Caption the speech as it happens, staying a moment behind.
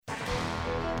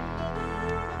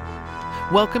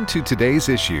Welcome to Today's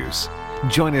Issues.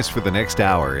 Join us for the next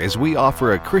hour as we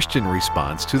offer a Christian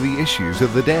response to the issues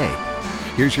of the day.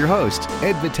 Here's your host,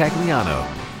 Ed Vitagliano.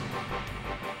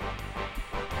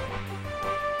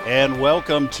 And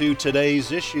welcome to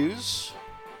Today's Issues.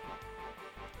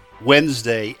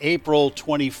 Wednesday, April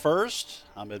 21st.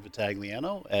 I'm Ed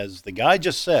Vitagliano. As the guy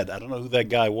just said, I don't know who that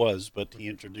guy was, but he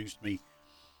introduced me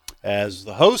as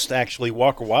the host. Actually,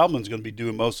 Walker Wildman's going to be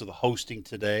doing most of the hosting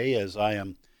today as I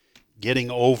am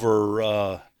getting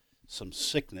over some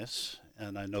sickness,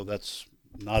 and I know that's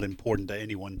not important to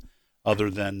anyone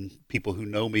other than people who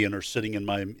know me and are sitting in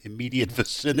my immediate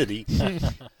vicinity.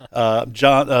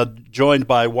 Joined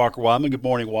by Walker Wildman. Good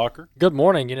morning, Walker. Good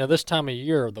morning. You know, this time of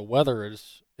year, the weather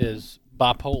is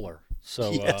bipolar,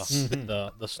 so Yes.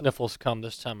 the sniffles come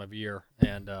this time of year,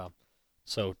 and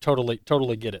so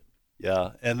totally get it.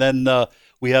 Yeah, and then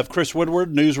we have Chris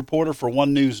Woodward, news reporter for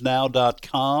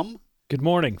OneNewsNow.com. Good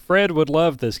morning. Fred would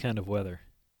love this kind of weather.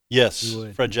 Yes,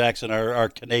 Fred Jackson, our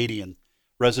Canadian,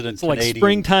 resident It's like Canadian.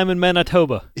 springtime in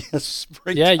Manitoba. Yes,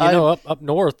 springtime. Yeah, you know, up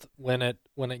north, when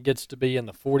it gets to be in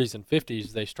the 40s and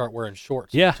 50s, they start wearing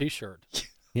shorts and a T-shirt.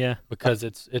 Yeah. Because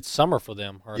it's summer for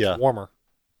them, or it's warmer.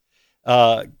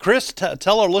 Chris,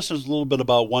 tell our listeners a little bit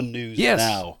about One News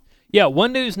Now. Yeah,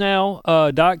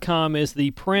 OneNewsNow.com is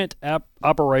the print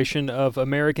operation of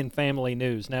American Family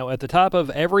News. Now, at the top of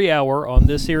every hour on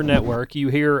this here network, you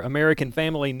hear American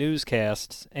Family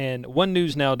newscasts, and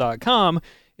OneNewsNow.com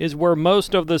is where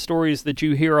most of the stories that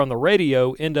you hear on the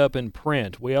radio end up in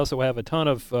print. We also have a ton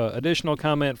of additional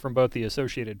comment from both the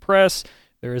Associated Press.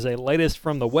 There is a latest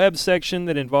from the web section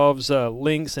that involves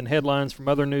links and headlines from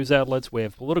other news outlets. We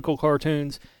have political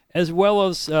cartoons, as well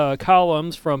as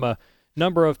columns from a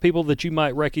number of people that you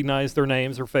might recognize their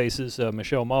names or faces: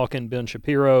 Michelle Malkin, Ben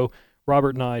Shapiro,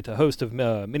 Robert Knight, a host of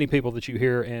many people that you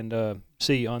hear and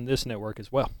see on this network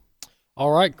as well.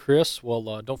 All right, Chris.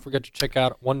 Well, don't forget to check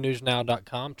out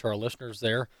onenewsnow.com to our listeners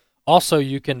there. Also,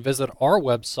 you can visit our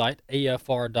website,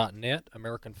 afr.net,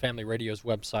 American Family Radio's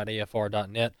website,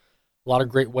 afr.net. A lot of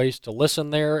great ways to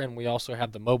listen there, and we also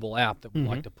have the mobile app that we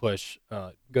like to push.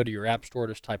 Go to your app store,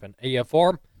 just type in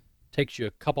AFR. Takes you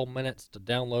a couple minutes to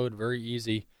download, very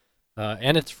easy,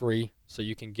 and it's free, so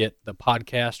you can get the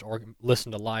podcast or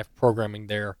listen to live programming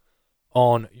there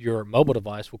on your mobile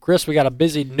device. Well, Chris, we got a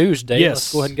busy news day. Yes.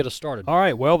 Let's go ahead and get us started. All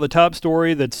right, well, the top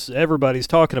story that's everybody's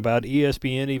talking about,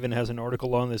 ESPN even has an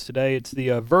article on this today. It's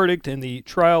the verdict in the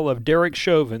trial of Derek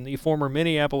Chauvin, the former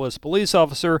Minneapolis police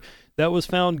officer that was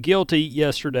found guilty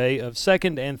yesterday of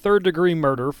second and third degree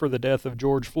murder for the death of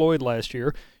George Floyd last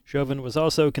year. Chauvin was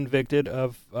also convicted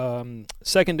of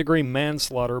second-degree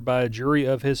manslaughter by a jury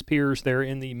of his peers there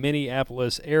in the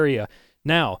Minneapolis area.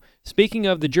 Now, speaking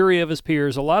of the jury of his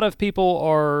peers, a lot of people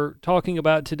are talking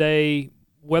about today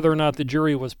whether or not the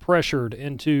jury was pressured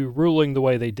into ruling the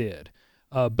way they did,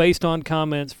 based on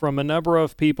comments from a number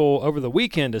of people over the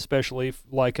weekend, especially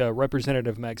like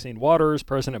Representative Maxine Waters.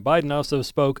 President Biden also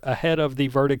spoke ahead of the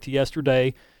verdict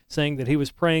yesterday, saying that he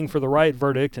was praying for the right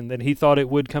verdict and that he thought it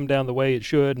would come down the way it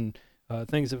should and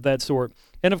things of that sort.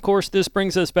 And, of course, this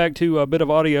brings us back to a bit of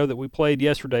audio that we played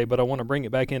yesterday, but I want to bring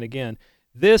it back in again.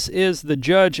 This is the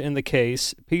judge in the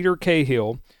case, Peter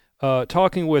Cahill,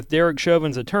 talking with Derek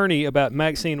Chauvin's attorney about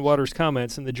Maxine Waters'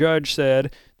 comments, and the judge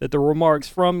said that the remarks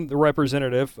from the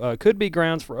representative could be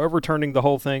grounds for overturning the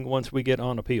whole thing once we get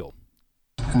on appeal.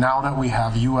 Now that we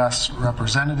have U.S.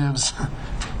 representatives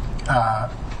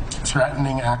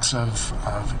threatening acts of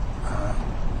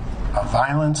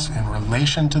violence in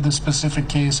relation to this specific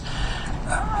case,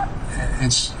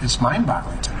 it's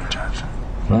mind-boggling to me, Judge.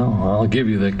 Well, I'll give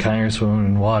you that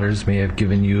Congresswoman Waters may have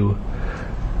given you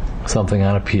something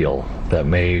on appeal that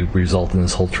may result in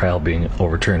this whole trial being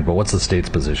overturned. But what's the state's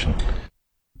position?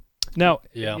 Now,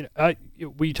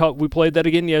 we played that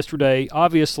again yesterday.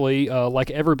 Obviously,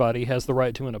 like everybody has the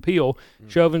right to an appeal.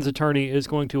 Chauvin's attorney is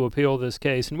going to appeal this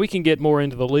case, and we can get more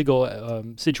into the legal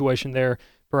situation there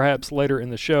perhaps later in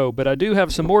the show. But I do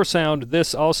have some more sound.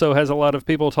 This also has a lot of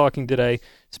people talking today.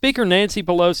 Speaker Nancy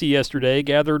Pelosi yesterday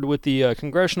gathered with the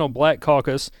Congressional Black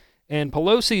Caucus, and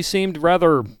Pelosi seemed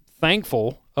rather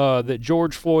thankful that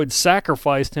George Floyd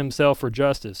sacrificed himself for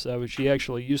justice. She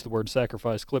actually used the word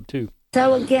sacrifice. Clip 2.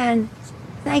 So again,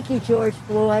 thank you, George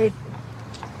Floyd,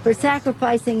 for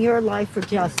sacrificing your life for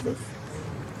justice,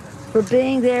 for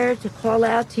being there to call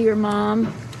out to your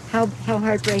mom. How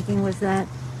heartbreaking was that?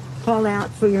 Call out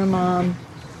for your mom.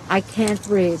 I can't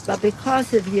breathe. But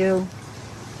because of you,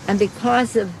 and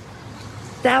because of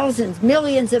thousands,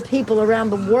 millions of people around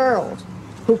the world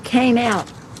who came out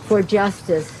for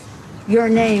justice, your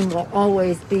name will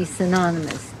always be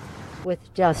synonymous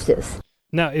with justice.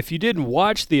 Now, if you didn't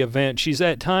watch the event, she's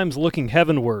at times looking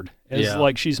heavenward as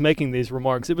like she's making these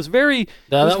remarks. It was very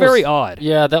very odd.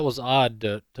 Yeah, that was odd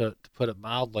to put it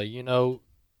mildly. You know,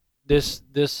 this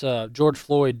George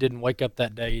Floyd didn't wake up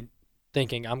that day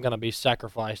thinking I'm going to be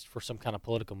sacrificed for some kind of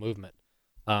political movement.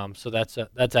 So that's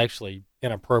actually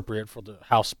inappropriate for the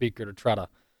House Speaker to try to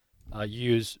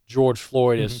use George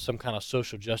Floyd as some kind of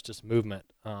social justice movement.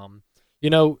 You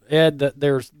know, Ed,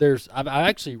 that I'm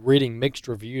actually reading mixed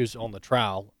reviews on the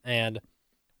trial and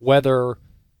whether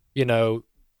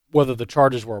the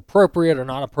charges were appropriate or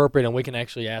not appropriate, and we can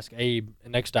actually ask Abe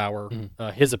next hour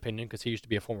his opinion because he used to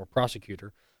be a former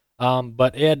prosecutor.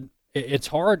 But Ed, it's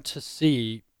hard to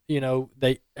see. You know,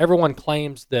 everyone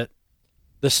claims that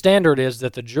the standard is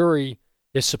that the jury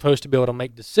is supposed to be able to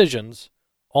make decisions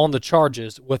on the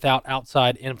charges without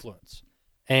outside influence.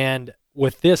 And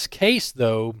with this case,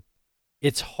 though,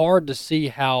 it's hard to see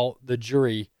how the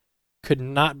jury could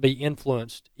not be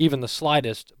influenced, even the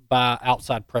slightest, by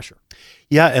outside pressure.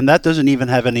 Yeah, and that doesn't even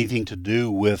have anything to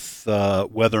do with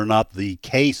whether or not the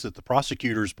case that the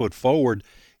prosecutors put forward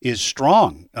is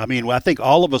strong. I mean, I think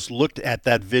all of us looked at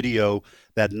that video,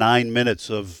 that 9 minutes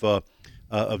of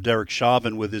Derek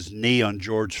Chauvin with his knee on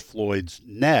George Floyd's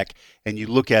neck, and you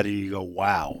look at it and you go,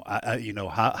 "Wow,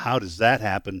 how does that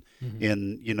happen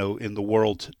in the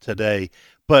world today?"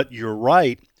 But you're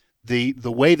right. The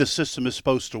way the system is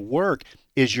supposed to work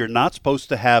is you're not supposed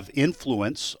to have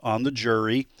influence on the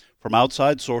jury from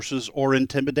outside sources or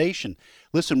intimidation.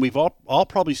 Listen, we've all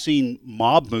probably seen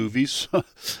mob movies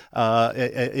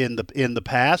in the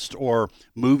past, or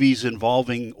movies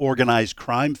involving organized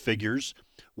crime figures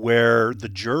where the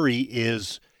jury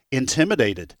is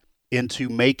intimidated into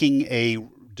making a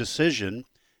decision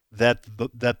that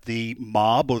the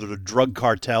mob or the drug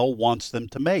cartel wants them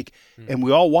to make. And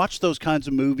we all watch those kinds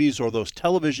of movies or those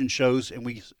television shows, and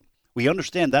we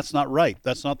understand that's not right.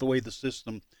 That's not the way the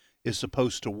system is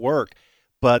supposed to work.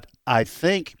 But I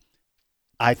think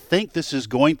this is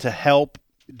going to help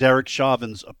Derek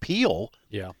Chauvin's appeal.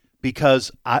 Yeah.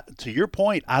 Because to your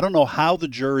point, I don't know how the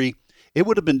jury. It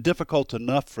would have been difficult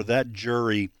enough for that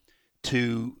jury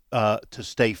to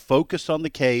stay focused on the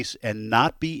case and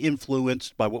not be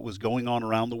influenced by what was going on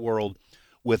around the world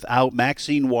without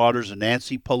Maxine Waters and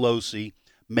Nancy Pelosi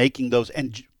making those,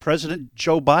 and President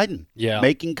Joe Biden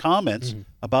making comments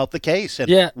about the case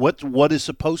and what is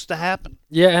supposed to happen.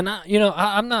 Yeah, and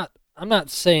I'm not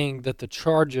saying that the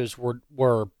charges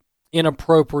were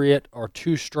inappropriate or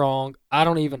too strong. I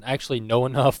don't even actually know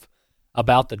enough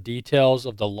about the details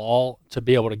of the law to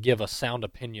be able to give a sound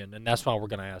opinion, and that's why we're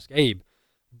going to ask Abe.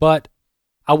 But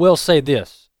I will say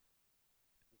this.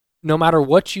 No matter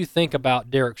what you think about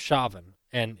Derek Chauvin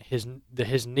and his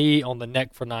knee on the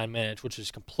neck for 9 minutes, which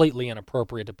is completely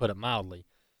inappropriate to put it mildly,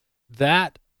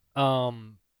 that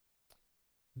the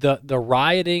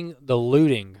rioting, the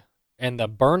looting, and the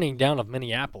burning down of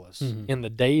Minneapolis in the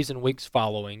days and weeks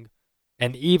following,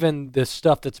 and even the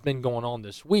stuff that's been going on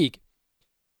this week,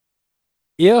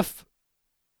 if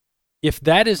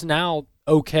that is now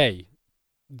okay,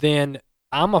 then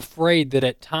I'm afraid that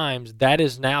at times that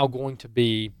is now going to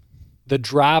be the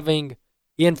driving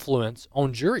influence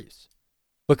on juries.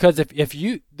 Because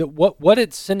what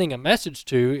it's sending a message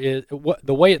to is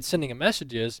the way it's sending a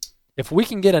message is, if we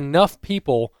can get enough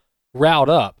people riled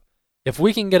up, if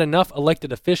we can get enough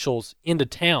elected officials into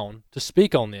town to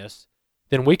speak on this,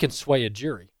 then we can sway a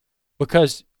jury.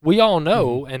 Because we all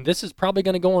know, and this is probably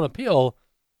going to go on appeal,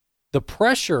 the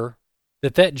pressure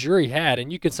that jury had,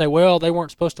 and you could say, well, they weren't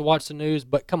supposed to watch the news,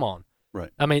 but come on.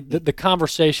 Right. I mean, the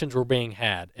conversations were being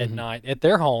had at night at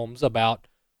their homes about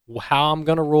how I'm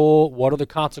going to rule, what are the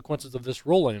consequences of this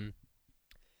ruling.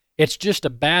 It's just a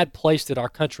bad place that our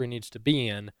country needs to be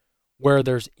in, where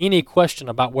there's any question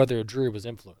about whether a jury was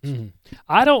influenced.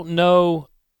 I don't know,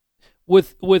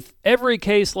 with every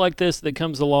case like this that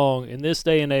comes along in this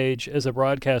day and age as a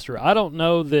broadcaster, I don't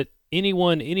know that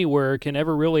anyone anywhere can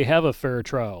ever really have a fair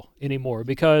trial anymore,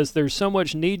 because there's so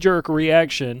much knee-jerk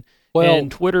reaction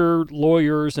and Twitter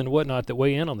lawyers and whatnot that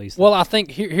weigh in on these things. Well, I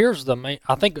think here's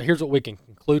what we can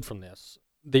conclude from this.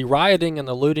 The rioting and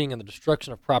the looting and the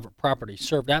destruction of private property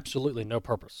served absolutely no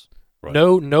purpose. Right.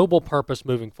 No noble purpose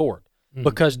moving forward.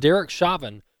 Because Derek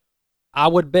Chauvin, I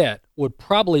would bet, would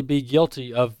probably be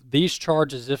guilty of these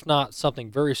charges, if not something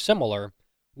very similar,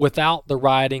 without the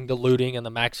rioting, the looting, and the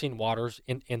Maxine Waters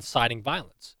inciting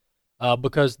violence.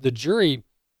 Because the jury,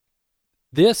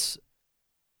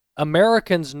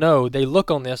 Americans know, they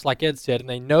look on this, like Ed said, and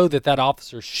they know that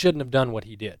officer shouldn't have done what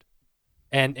he did.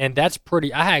 And that's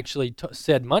pretty, I actually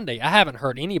said Monday, I haven't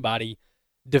heard anybody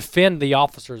defend the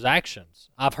officer's actions.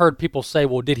 I've heard people say,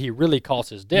 well, did he really cause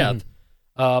his death?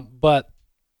 But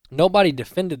nobody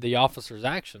defended the officer's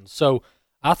actions. So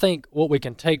I think what we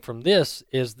can take from this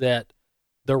is that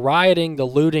the rioting, the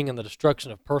looting, and the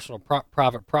destruction of personal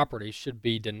private property should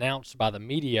be denounced by the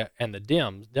media and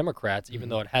the Democrats, even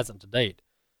though it hasn't to date,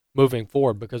 moving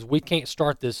forward, because we can't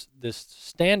start this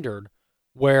standard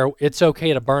where it's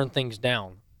okay to burn things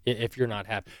down if you're not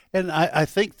happy. And I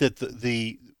think that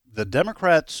the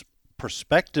Democrats'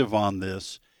 perspective on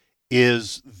this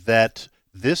is that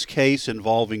this case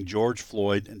involving George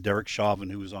Floyd and Derek Chauvin,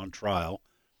 who was on trial,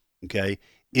 okay,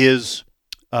 is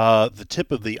the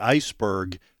tip of the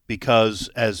iceberg because,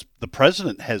 as the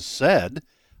president has said,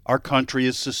 our country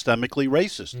is systemically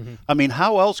racist. Mm-hmm. I mean,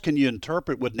 how else can you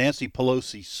interpret what Nancy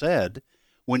Pelosi said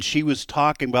when she was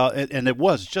talking about, and it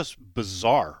was just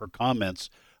bizarre, her comments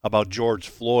about George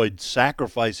Floyd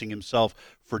sacrificing himself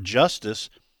for justice?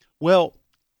 Well,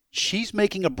 she's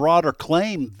making a broader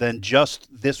claim than just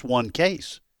this one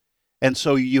case. And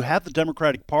so you have the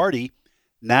Democratic Party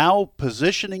now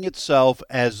positioning itself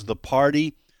as the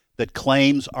party that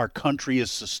claims our country is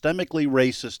systemically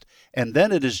racist, and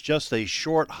then it is just a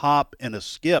short hop and a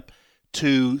skip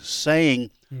to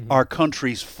saying our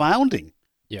country's founding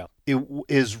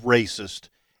is racist.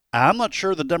 I'm not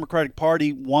sure the Democratic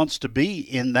Party wants to be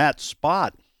in that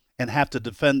spot and have to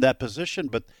defend that position,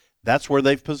 but that's where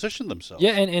they've positioned themselves.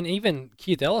 Yeah, and even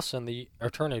Keith Ellison, the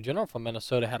Attorney General from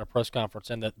Minnesota, had a press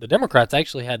conference, and the Democrats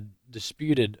actually had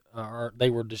disputed, or they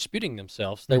were disputing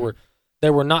themselves. They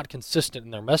were not consistent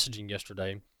in their messaging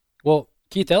yesterday. Well,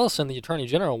 Keith Ellison, the Attorney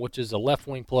General, which is a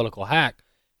left-wing political hack,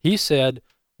 he said,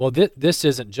 well, this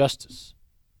isn't justice.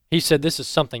 He said this is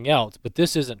something else, but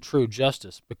this isn't true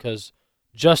justice, because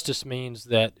justice means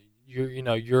that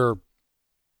your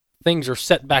things are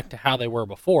set back to how they were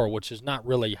before, which is not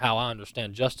really how I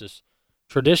understand justice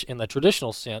in the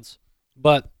traditional sense.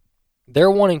 But they're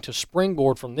wanting to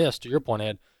springboard from this, to your point,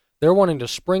 Ed. They're wanting to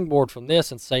springboard from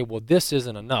this and say, well, this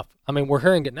isn't enough. I mean, we're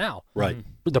hearing it now. Right.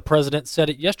 The president said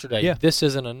it yesterday. Yeah. This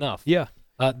isn't enough. Yeah.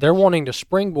 They're wanting to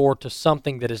springboard to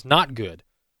something that is not good.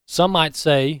 Some might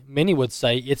say, many would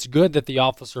say, it's good that the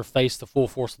officer faced the full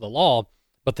force of the law,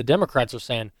 but the Democrats are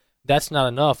saying, that's not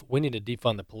enough. We need to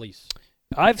defund the police.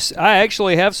 I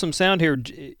actually have some sound here.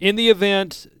 In the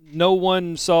event no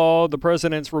one saw the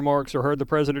president's remarks or heard the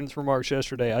president's remarks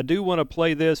yesterday, I do want to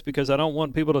play this because I don't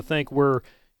want people to think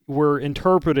we're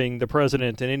interpreting the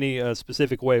president in any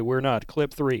specific way. We're not.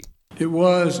 Clip 3. It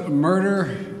was a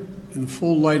murder in the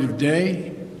full light of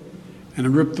day, and it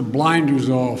ripped the blinders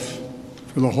off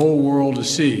for the whole world to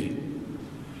see.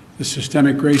 The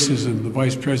systemic racism the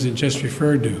vice president just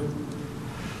referred to.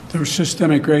 The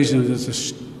systemic racism is a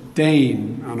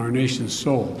stain on our nation's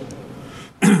soul.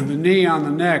 The knee on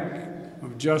the neck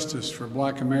of justice for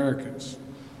black Americans.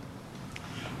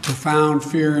 Profound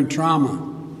fear and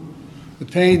trauma. The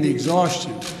pain, the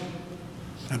exhaustion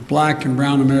that black and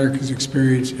brown Americans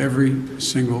experience every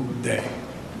single day.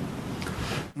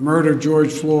 The murder of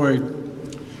George Floyd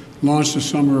launched a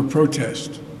summer of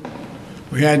protest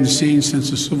we hadn't seen since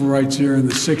the civil rights era in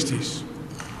the 60s.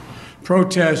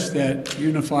 Protests that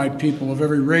unified people of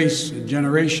every race and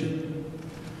generation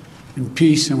in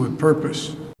peace and with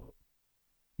purpose.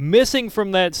 Missing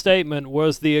from that statement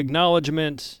was the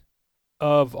acknowledgement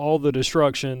of all the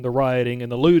destruction, the rioting,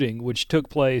 and the looting, which took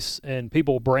place, and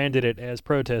people branded it as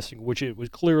protesting, which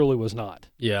it clearly was not.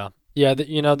 Yeah.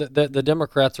 The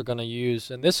Democrats are going to use,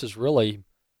 and this is really,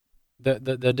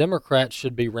 the Democrats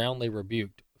should be roundly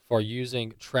rebuked for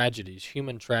using tragedies,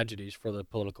 human tragedies, for the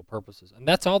political purposes, and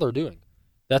that's all they're doing.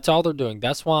 That's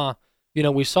That's why,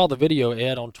 we saw the video,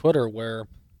 Ed, on Twitter where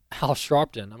Al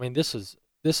Sharpton. I mean, this is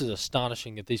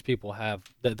astonishing that these people have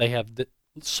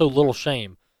so little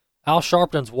shame. Al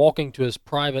Sharpton's walking to his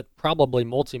private, probably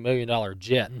multi-million-dollar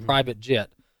private jet,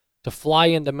 to fly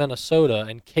into Minnesota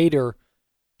and cater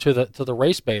to the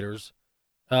race baiters.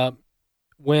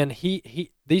 When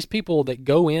these people that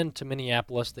go into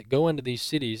Minneapolis, that go into these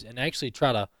cities and actually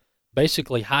try to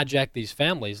basically hijack these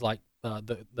families, like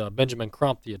the Benjamin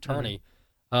Crump, the attorney,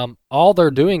 all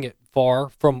they're doing it for,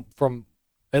 from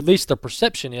at least the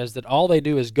perception is that all they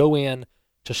do is go in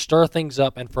to stir things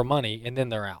up and for money, and then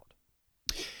they're out.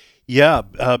 Yeah,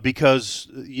 because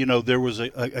there was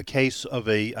a case of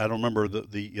I don't remember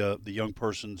the young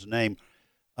person's name,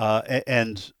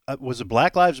 and was it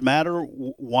Black Lives Matter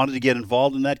wanted to get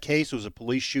involved in that case? It was a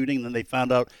police shooting, and then they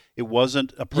found out it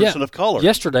wasn't a person of color.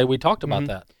 Yesterday we talked about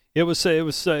that. It was a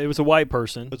white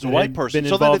person. It was a white person.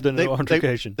 Been involved in an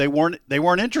altercation. They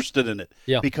weren't interested in it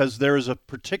because there is a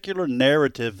particular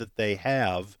narrative that they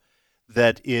have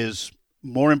that is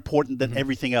more important than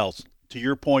everything else. To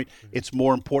your point, it's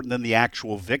more important than the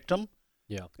actual victim.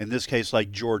 Yeah. In this case, like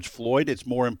George Floyd, it's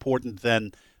more important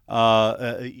than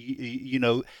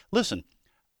Listen,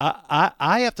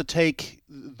 I have to take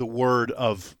the word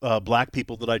of black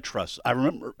people that I trust. I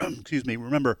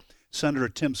remember Senator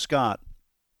Tim Scott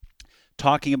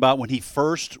talking about when he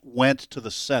first went to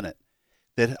the Senate,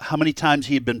 that how many times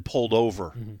he had been pulled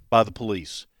over by the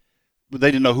police.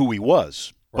 They didn't know who he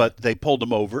was, but they pulled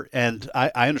him over. And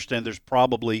I understand there's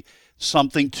probably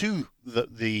something to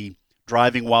the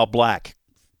driving while black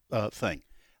thing.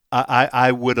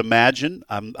 I would imagine,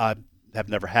 I have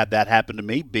never had that happen to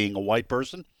me, being a white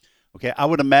person. Okay, I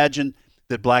would imagine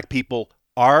that black people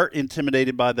are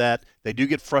intimidated by that. They do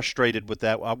get frustrated with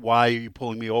that. Why are you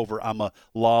pulling me over? I'm a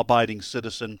law-abiding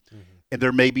citizen. And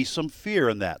there may be some fear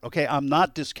in that. Okay, I'm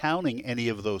not discounting any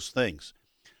of those things.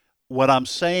 What I'm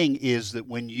saying is that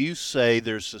when you say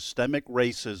there's systemic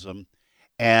racism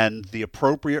and the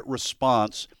appropriate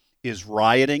response is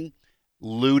rioting,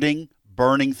 looting,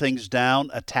 burning things down,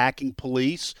 attacking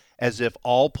police, as if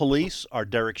all police are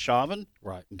Derek Chauvin.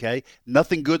 Right. Okay.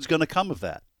 Nothing good's going to come of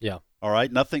that. Yeah. All right.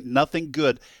 Nothing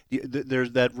good.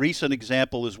 There's that recent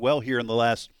example as well here in the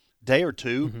last day or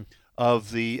two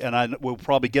of we'll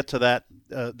probably get to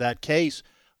that case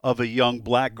of a young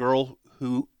black girl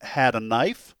who had a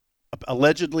knife,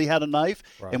 allegedly had a knife,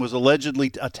 and was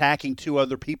allegedly attacking two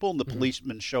other people, and the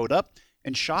policeman showed up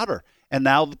and shot her. And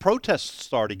now the protests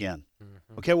start again.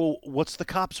 Okay, well, what's the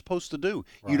cop supposed to do?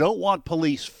 You don't want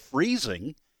police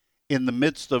freezing in the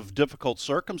midst of difficult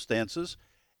circumstances.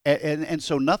 And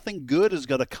so nothing good is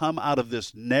going to come out of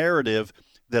this narrative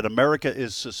that America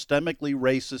is systemically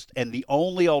racist, and the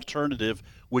only alternative,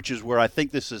 which is where I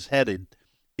think this is headed,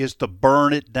 is to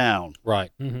burn it down.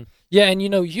 Right. Yeah, and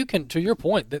you can, to your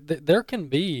point, there can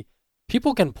be,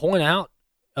 people can point out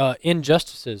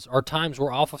injustices or times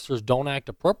where officers don't act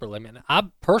appropriately. I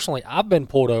mean, I've been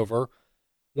pulled over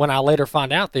when I later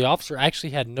find out the officer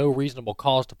actually had no reasonable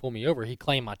cause to pull me over. He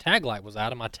claimed my tag light was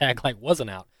out, and my tag light wasn't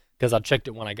out because I checked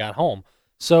it when I got home.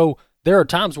 So there are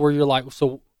times where you're like,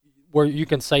 where you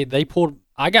can say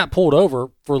I got pulled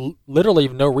over for literally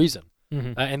no reason.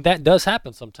 And that does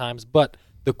happen sometimes. But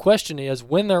the question is,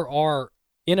 when there are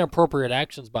inappropriate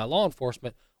actions by law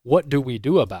enforcement, what do we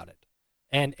do about it?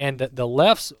 And the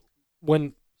left's,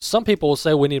 when some people will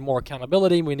say we need more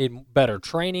accountability, we need better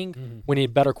training, we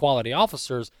need better quality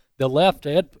officers, the left,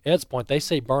 Ed's point, they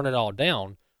say burn it all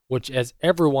down, which, as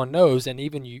everyone knows, and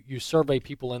even you survey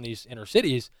people in these inner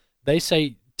cities, they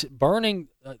say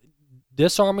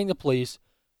disarming the police,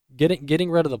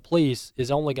 getting rid of the police is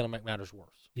only going to make matters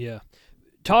worse. Yeah.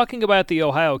 Talking about the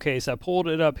Ohio case, I pulled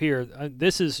it up here.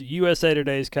 This is USA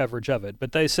Today's coverage of it.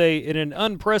 But they say, in an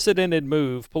unprecedented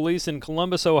move, police in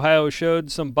Columbus, Ohio showed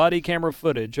some body camera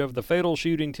footage of the fatal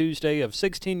shooting Tuesday of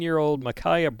 16-year-old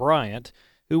Micaiah Bryant,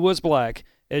 who was black,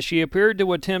 as she appeared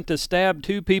to attempt to stab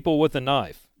two people with a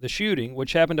knife. The shooting,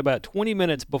 which happened about 20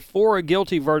 minutes before a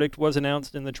guilty verdict was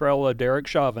announced in the trial of Derek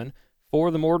Chauvin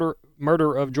for the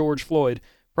murder of George Floyd,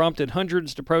 prompted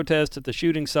hundreds to protest at the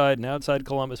shooting site and outside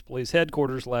Columbus Police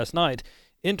Headquarters last night.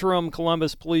 Interim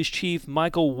Columbus Police Chief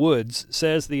Michael Woods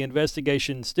says the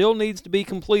investigation still needs to be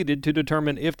completed to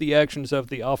determine if the actions of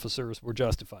the officers were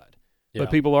justified. Yeah.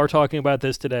 But people are talking about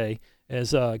this today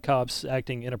as cops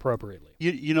acting inappropriately.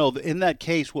 In that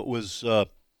case, what was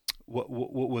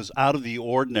out of the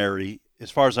ordinary,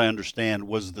 as far as I understand,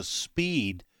 was the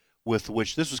speed with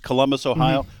which, this was Columbus,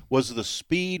 Ohio, was the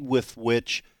speed with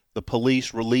which the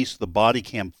police released the body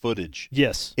cam footage.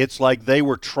 Yes. It's like they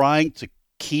were trying to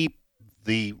keep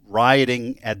the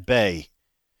rioting at bay.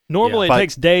 Normally it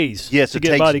takes days. Yes, to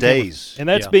get body days. And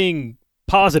that's being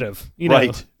positive.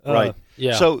 Right.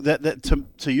 Yeah. So that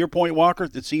to your point, Walker,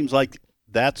 it seems like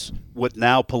that's what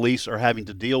now police are having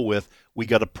to deal with. We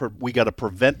got to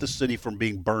prevent the city from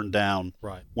being burned down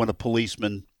when a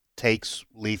policeman takes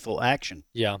lethal action.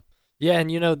 Yeah. Yeah,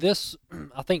 and this,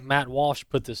 I think Matt Walsh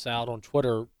put this out on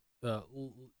Twitter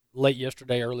late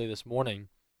yesterday, early this morning,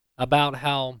 about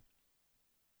how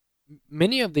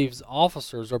many of these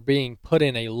officers are being put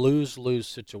in a lose-lose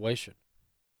situation.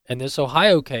 And this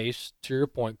Ohio case, to your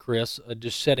point, Chris,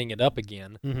 just setting it up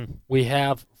again, we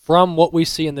have, from what we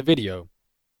see in the video,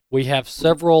 we have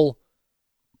several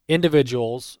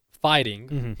individuals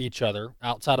fighting each other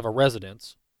outside of a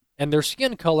residence, and their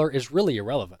skin color is really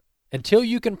irrelevant. Until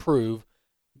you can prove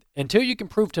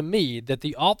to me that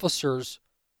the officers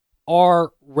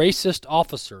are racist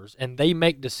officers and they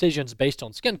make decisions based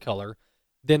on skin color,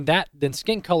 then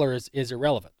skin color is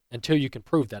irrelevant until you can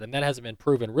prove that. And that hasn't been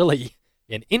proven really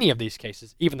in any of these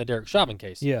cases, even the Derek Chauvin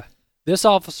case. Yeah. This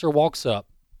officer walks up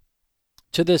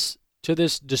to this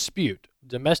dispute,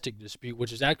 domestic dispute,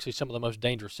 which is actually some of the most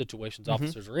dangerous situations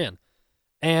officers are in.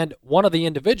 And one of the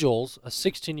individuals, a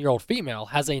 16-year-old female,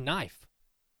 has a knife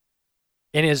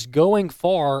and is going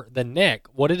for the neck,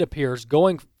 what it appears,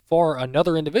 going for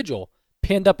another individual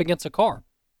pinned up against a car.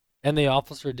 And the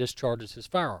officer discharges his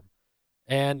firearm.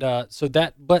 And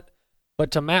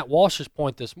but to Matt Walsh's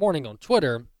point this morning on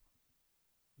Twitter,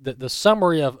 the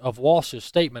summary of Walsh's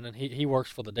statement, and he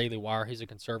works for the Daily Wire, he's a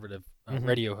conservative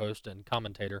radio host and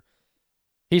commentator.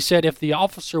 He said if the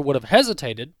officer would have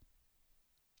hesitated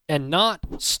and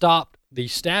not stopped the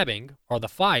stabbing or the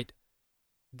fight,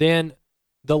 then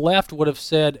the left would have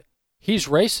said he's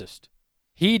racist.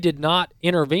 He did not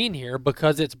intervene here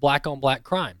because it's black-on-black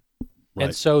crime. Right.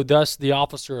 And so thus the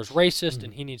officer is racist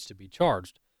and he needs to be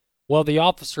charged. Well, the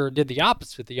officer did the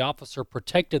opposite. The officer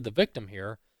protected the victim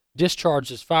here, discharged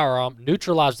his firearm,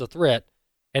 neutralized the threat,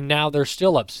 and now they're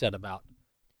still upset about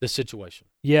the situation.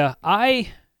 Yeah,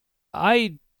 I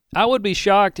would be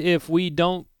shocked if we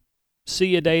don't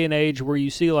see a day and age where you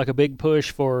see like a big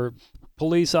push for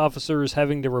police officers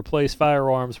having to replace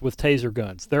firearms with taser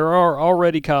guns. There are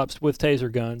already cops with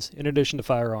taser guns in addition to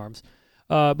firearms.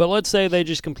 But let's say they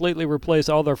just completely replace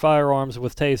all their firearms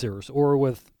with tasers or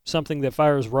with something that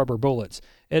fires rubber bullets.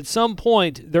 At some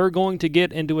point, they're going to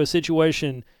get into a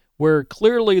situation where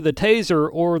clearly the taser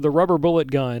or the rubber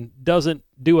bullet gun doesn't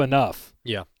do enough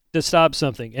to stop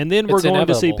something. And then we're going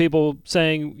to see people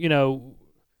saying, you know,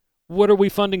 what are we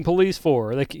funding police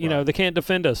for? They can't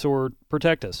defend us or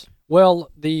protect us.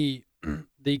 Well, the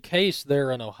case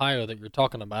there in Ohio that you're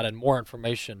talking about, and more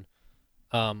information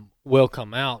will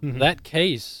come out. Mm-hmm. That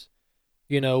case,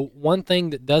 one thing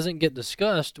that doesn't get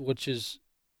discussed, which is,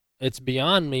 it's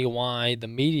beyond me why the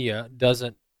media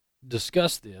doesn't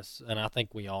discuss this, and I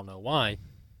think we all know why.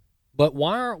 But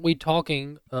why aren't we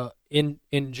talking in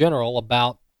general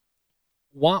about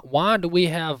why do we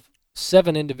have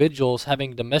 7 individuals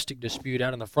having a domestic dispute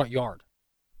out in the front yard?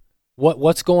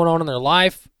 What's going on in their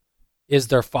life? Is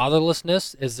there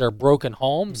fatherlessness? Is there broken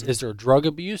homes? Mm-hmm. Is there drug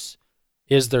abuse?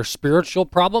 Is there spiritual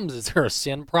problems? Is there a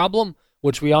sin problem?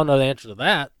 Which we all know the answer to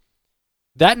that.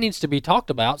 That needs to be talked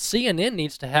about. CNN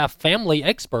needs to have family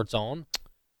experts on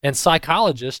and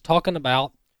psychologists talking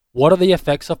about what are the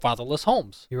effects of fatherless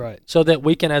homes. You're right. So that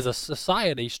we can, as a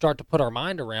society, start to put our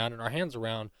mind around and our hands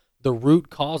around the root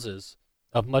causes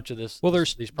of much of this. Well,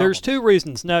 these problems. There's 2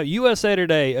 reasons. Now, USA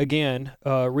Today, again,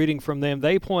 reading from them,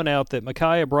 they point out that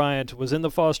Ma'Khia Bryant was in the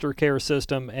foster care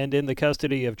system and in the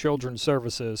custody of Children's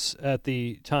Services at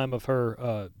the time of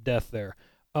her death there.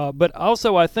 But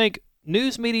also, I think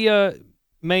news media,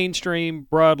 mainstream,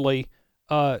 broadly,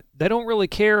 they don't really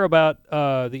care about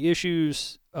the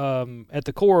issues at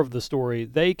the core of the story.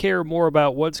 They care more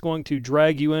about what's going to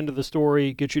drag you into the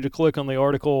story, get you to click on the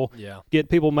article, get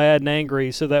people mad and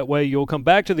angry, so that way you'll come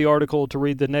back to the article to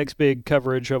read the next big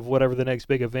coverage of whatever the next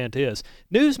big event is.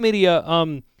 News media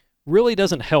really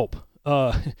doesn't help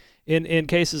in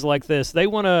cases like this. They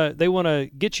want to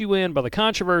get you in by the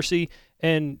controversy,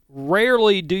 and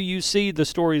rarely do you see the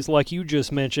stories like you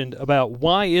just mentioned about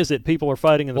why is it people are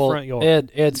fighting in the front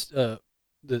yard. It's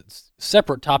the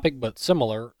separate topic but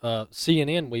similar.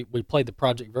 CNN, we played the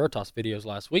Project Veritas videos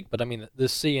last week, but I mean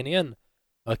this CNN,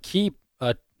 a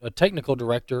technical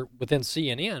director within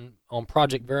CNN on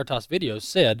Project Veritas videos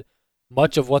said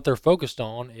much of what they're focused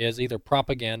on is either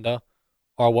propaganda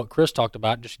or what Chris talked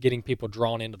about, just getting people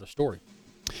drawn into the story.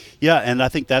 Yeah, and I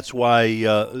think that's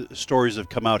why stories have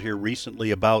come out here recently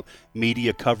about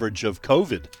media coverage of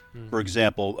COVID, for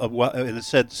example. And it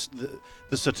said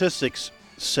the statistics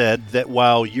said that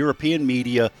while European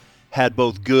media had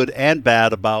both good and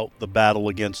bad about the battle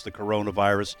against the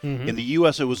coronavirus, in the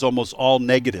U.S. it was almost all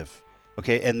negative.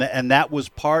 Okay, and that was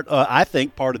I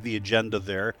think part of the agenda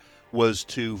there was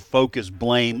to focus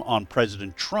blame on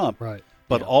President Trump. Right.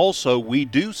 But also we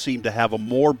do seem to have a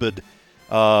morbid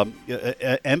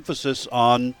emphasis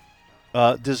on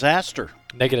disaster.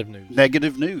 Negative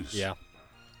news. Yeah.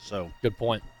 So good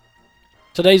point.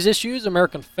 Today's issues,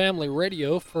 American Family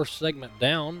Radio, first segment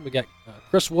down. We got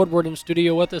Chris Woodward in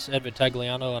studio with us, Ed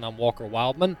Vitagliano, and I'm Walker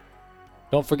Wildman.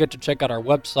 Don't forget to check out our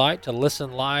website to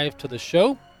listen live to the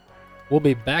show. We'll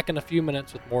be back in a few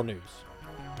minutes with more news.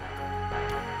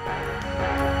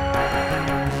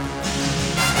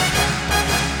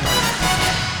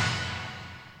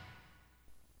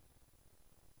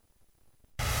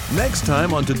 Next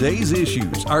time on Today's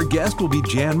Issues, our guest will be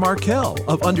Jan Markell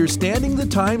of Understanding the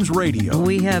Times Radio.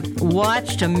 We have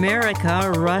watched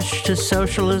America rush to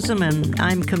socialism, and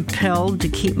I'm compelled to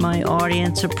keep my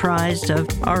audience apprised of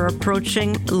our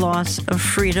approaching loss of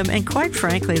freedom and, quite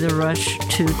frankly, the rush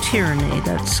to tyranny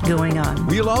that's going on.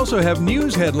 We'll also have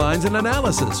news headlines and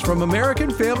analysis from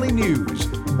American Family News.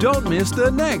 Don't miss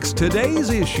the next Today's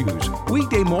Issues,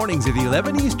 weekday mornings at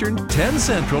 11 Eastern, 10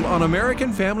 Central on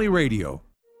American Family Radio.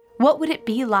 What would it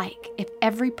be like if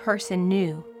every person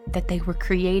knew that they were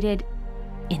created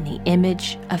in the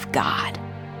image of God?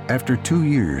 After 2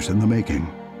 years in the making,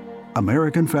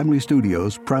 American Family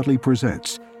Studios proudly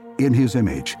presents In His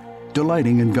Image,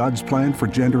 delighting in God's plan for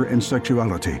gender and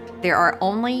sexuality. There are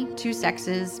only two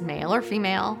sexes, male or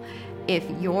female. If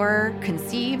you're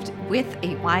conceived with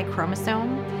a Y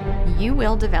chromosome, you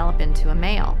will develop into a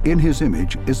male. In His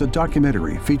Image is a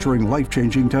documentary featuring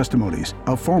life-changing testimonies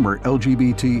of former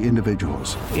LGBT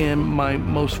individuals. In my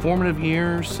most formative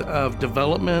years of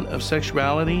development of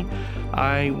sexuality,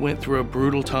 I went through a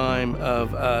brutal time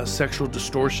of sexual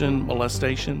distortion,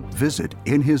 molestation. Visit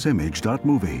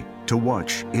inhisimage.movie to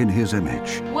watch In His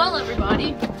Image. Well,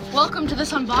 everybody, welcome to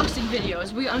this unboxing video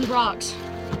as we unbox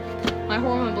my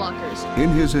hormone blockers. In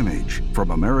His Image from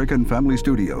American Family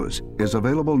Studios is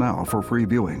available now for free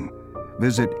viewing.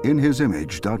 Visit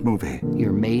inhisimage.movie.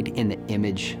 You're made in the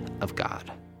image of God.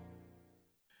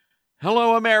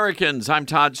 Hello, Americans. I'm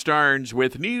Todd Starnes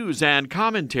with news and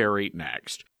commentary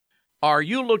next. Are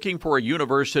you looking for a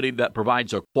university that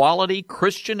provides a quality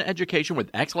Christian education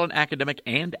with excellent academic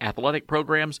and athletic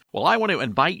programs? Well, I want to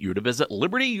invite you to visit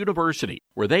Liberty University,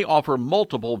 where they offer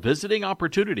multiple visiting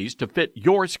opportunities to fit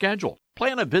your schedule.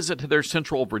 Plan a visit to their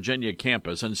Central Virginia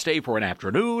campus and stay for an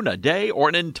afternoon, a day, or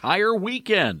an entire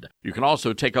weekend. You can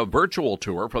also take a virtual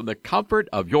tour from the comfort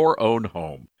of your own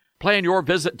home. Plan your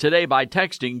visit today by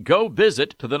texting Go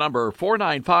Visit to the number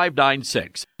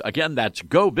 49596. Again, that's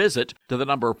Go Visit to the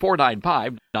number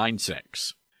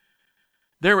 49596.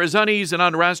 There is unease and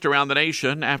unrest around the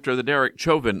nation after the Derek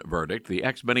Chauvin verdict, the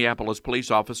ex-Minneapolis police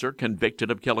officer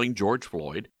convicted of killing George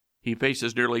Floyd. He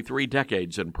faces nearly 3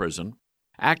 decades in prison.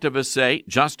 Activists say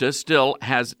justice still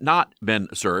has not been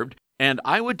served, and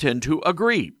I would tend to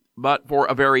agree, but for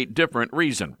a very different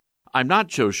reason. I'm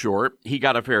not so sure he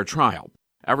got a fair trial.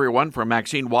 Everyone from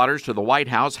Maxine Waters to the White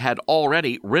House had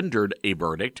already rendered a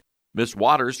verdict. Ms.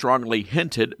 Waters strongly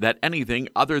hinted that anything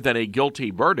other than a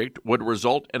guilty verdict would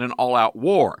result in an all-out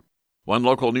war. One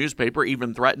local newspaper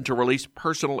even threatened to release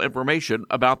personal information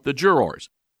about the jurors.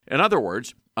 In other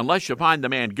words, unless you find the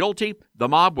man guilty, the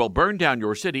mob will burn down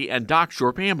your city and dox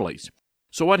your families.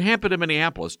 So what happened in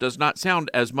Minneapolis does not sound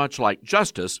as much like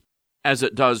justice as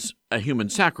it does a human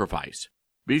sacrifice.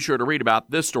 Be sure to read about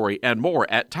this story and more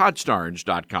at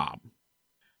toddstarnes.com.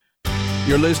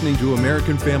 You're listening to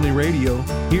American Family Radio.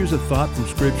 Here's a thought from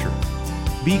Scripture.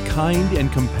 Be kind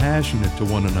and compassionate to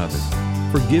one another,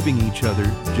 forgiving each other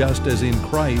just as in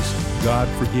Christ God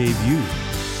forgave you.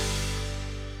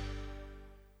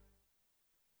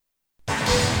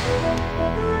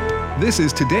 This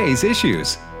is Today's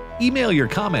Issues. Email your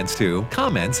comments to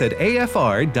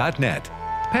comments@afr.net.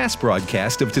 Past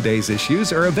broadcasts of Today's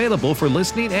Issues are available for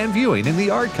listening and viewing in the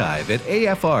archive at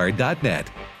afr.net.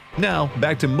 Now,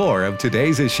 back to more of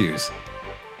Today's Issues.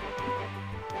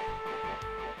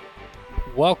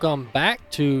 Welcome back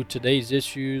to Today's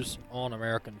Issues on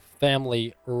American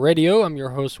Family Radio. I'm your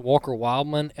host, Walker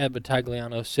Wildman. Ed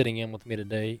Battagliano sitting in with me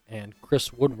today, and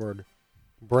Chris Woodward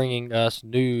bringing us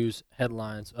news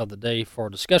headlines of the day for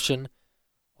discussion.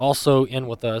 Also in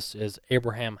with us is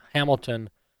Abraham Hamilton,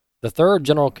 the third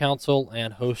general counsel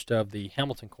and host of the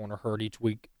Hamilton Corner, heard each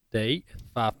weekday at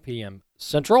 5 p.m.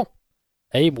 Central.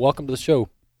 Abe, welcome to the show.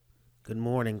 Good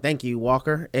morning. Thank you,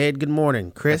 Walker. Ed, good morning.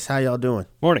 Chris, how y'all doing?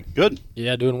 Morning. Good.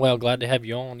 Yeah, doing well. Glad to have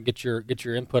you on and get your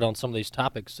input on some of these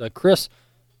topics. Chris,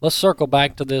 let's circle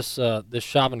back to this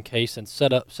Chauvin case and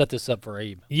set this up for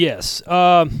Abe. Yes.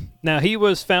 Now, he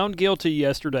was found guilty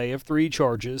yesterday of 3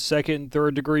 charges: second and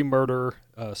third degree murder,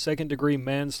 second-degree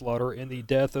manslaughter in the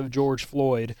death of George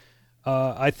Floyd.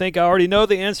 I think I already know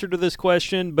the answer to this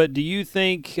question, but do you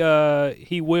think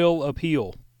he will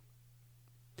appeal?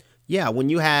 Yeah, when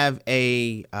you have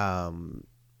a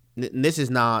this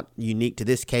is not unique to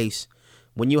this case.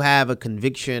 When you have a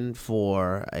conviction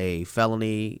for a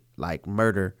felony like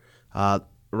murder,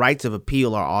 rights of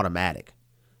appeal are automatic.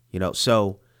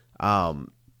 So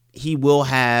he will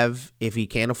have, if he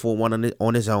can't afford one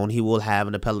on his own, he will have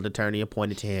an appellate attorney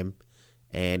appointed to him,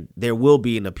 and there will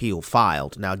be an appeal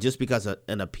filed. Now, just because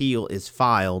an appeal is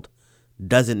filed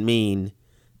doesn't mean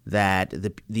that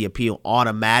the appeal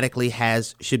automatically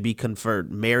should be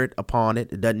conferred merit upon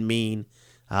it. It doesn't mean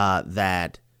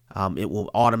that it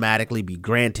will automatically be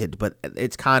granted, but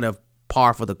it's kind of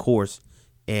par for the course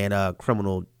in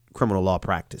criminal law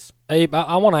practice. Abe,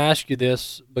 I want to ask you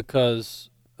this because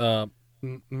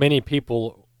many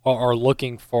people are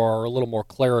looking for a little more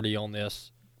clarity on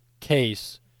this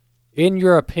case. In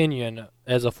your opinion,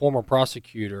 as a former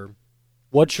prosecutor,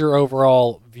 what's your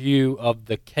overall view of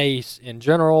the case in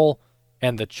general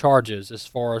and the charges, as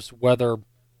far as whether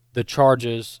the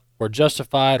charges were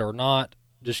justified or not?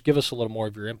 Just give us a little more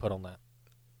of your input on that.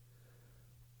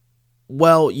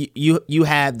 Well, you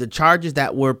had the charges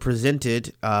that were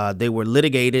presented. They were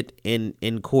litigated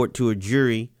in court to a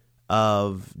jury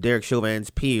of Derek Chauvin's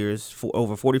peers, for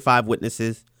over 45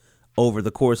 witnesses over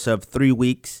the course of 3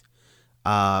 weeks.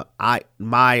 I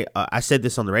said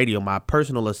this on the radio. My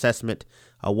personal assessment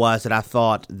was that I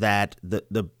thought that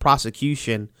the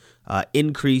prosecution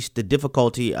increased the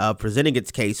difficulty of presenting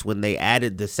its case when they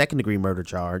added the second-degree murder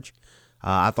charge.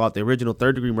 I thought the original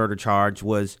third-degree murder charge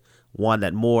was one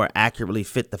that more accurately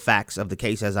fit the facts of the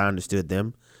case as I understood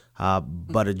them.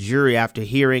 But a jury, after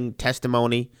hearing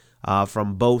testimony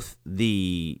from both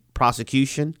the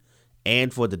prosecution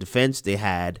and for the defense, they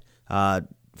had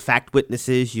fact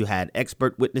witnesses, you had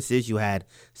expert witnesses, you had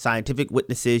scientific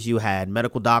witnesses, you had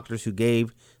medical doctors who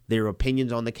gave their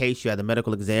opinions on the case, you had the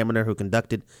medical examiner who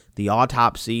conducted the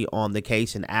autopsy on the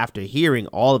case, and after hearing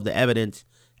all of the evidence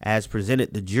as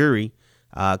presented, the jury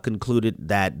concluded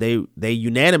that they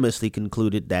unanimously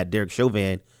concluded that Derek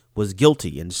Chauvin was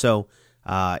guilty. And so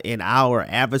in our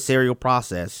adversarial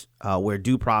process, where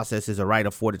due process is a right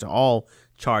afforded to all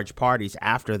charged parties,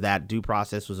 after that due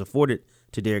process was afforded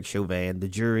to Derek Chauvin, the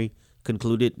jury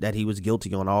concluded that he was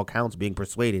guilty on all counts, being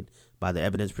persuaded by the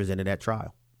evidence presented at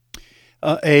trial.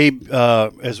 Abe,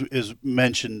 as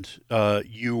mentioned,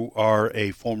 you are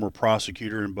a former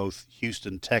prosecutor in both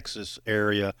Houston, Texas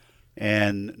area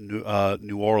and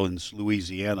New Orleans,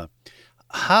 Louisiana.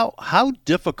 How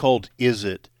difficult is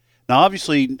it? Now,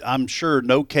 obviously, I'm sure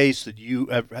no case that you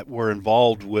were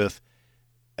involved with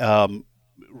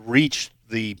reached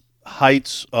the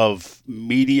heights of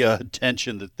media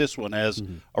attention that this one has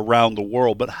around the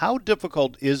world. But how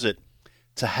difficult is it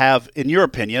to have, in your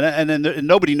opinion, and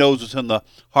nobody knows what's in the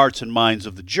hearts and minds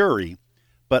of the jury,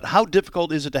 but how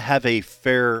difficult is it to have a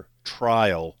fair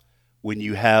trial when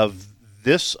you have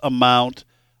this amount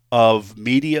of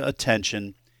media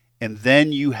attention, and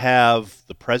then you have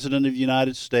the President of the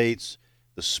United States,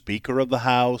 the Speaker of the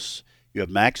House, you have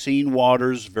Maxine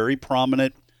Waters, very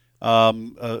prominent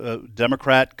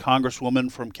Democrat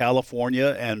congresswoman from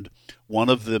California, and one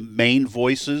of the main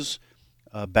voices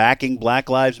backing Black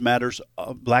Lives Matter,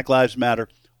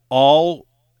 all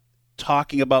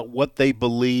talking about what they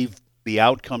believe the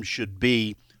outcome should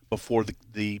be before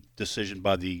the decision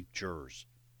by the jurors.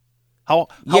 How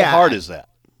hard is that?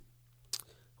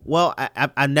 Well,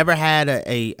 I never had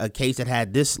a case that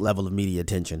had this level of media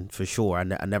attention, for sure.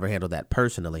 I never handled that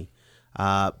personally.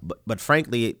 But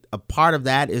frankly, a part of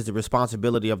that is the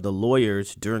responsibility of the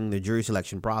lawyers during the jury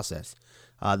selection process.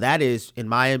 That is, in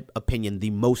my opinion,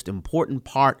 the most important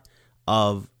part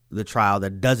of the trial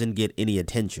that doesn't get any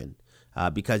attention.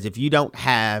 Because if you don't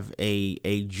have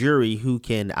a jury who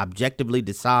can objectively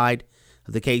decide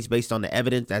the case based on the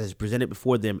evidence that is presented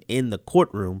before them in the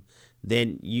courtroom,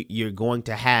 then you're going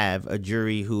to have a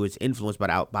jury who is influenced by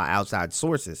outside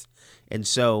sources. And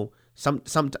so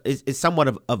it's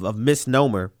somewhat of a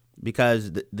misnomer,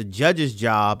 because the judge's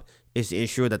job is to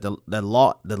ensure that the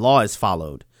law is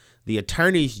followed. The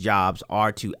attorney's jobs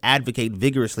are to advocate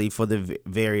vigorously for the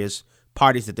various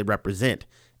parties that they represent.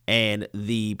 And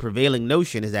the prevailing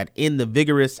notion is that in the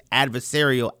vigorous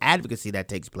adversarial advocacy that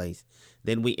takes place,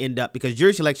 then we end up, because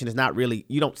jury selection is not really,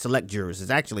 you don't select jurors.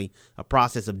 It's actually a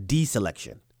process of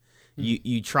deselection.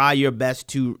 You try your best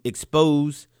to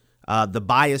expose the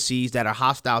biases that are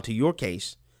hostile to your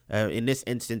case. In this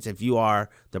instance, if you are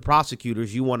the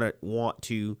prosecutors, you want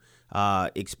to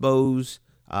expose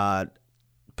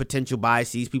potential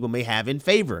biases people may have in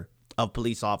favor of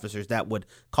police officers that would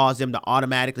cause them to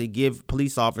automatically give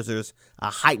police officers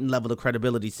a heightened level of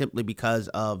credibility simply because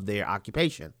of their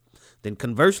occupation. Then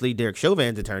conversely, Derek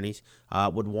Chauvin's attorneys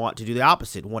would want to do the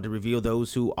opposite, want to reveal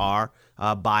those who are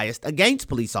biased against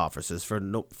police officers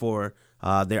for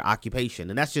their occupation.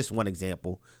 And that's just one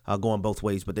example going both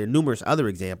ways, but there are numerous other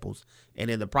examples. And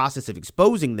in the process of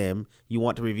exposing them, you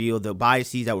want to reveal the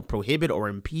biases that would prohibit or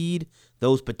impede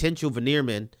those potential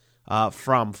veneermen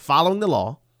from following the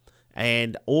law.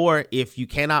 And or if you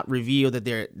cannot reveal that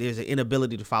there's an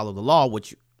inability to follow the law,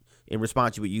 which in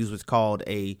response you would use what's called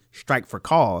a strike for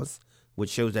cause, which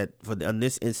shows that in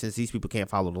this instance these people can't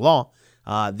follow the law,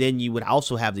 then you would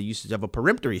also have the usage of a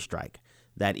peremptory strike,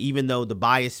 that even though the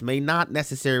bias may not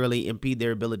necessarily impede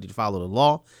their ability to follow the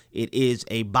law, it is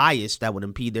a bias that would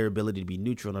impede their ability to be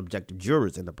neutral and objective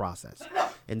jurors in the process.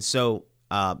 And so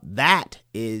that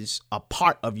is a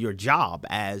part of your job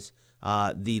as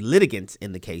the litigants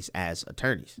in the case as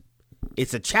attorneys.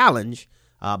 It's a challenge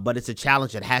But it's a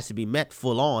challenge that has to be met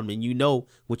full on, and you know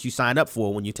what you sign up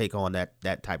for when you take on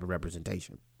that type of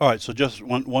representation. All right, so just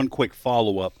one quick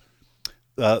follow-up.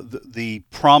 The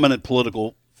prominent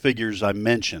political figures I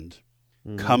mentioned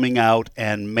coming out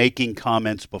and making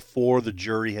comments before the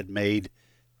jury had made,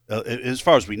 as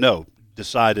far as we know,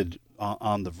 decided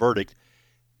on the verdict.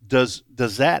 Does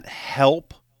that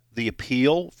help the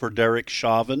appeal for Derek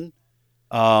Chauvin?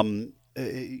 How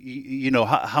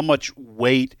much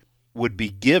weight would be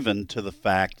given to the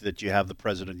fact that you have the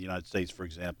President of the United States, for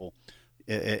example,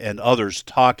 and others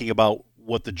talking about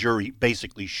what the jury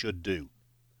basically should do?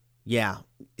 Yeah.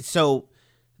 So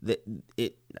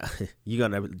you're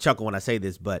going to chuckle when I say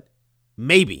this, but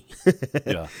maybe.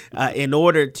 Yeah. In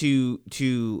order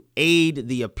to aid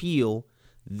the appeal,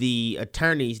 the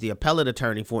attorneys, the appellate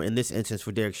attorney in this instance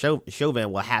for Derek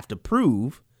Chauvin will have to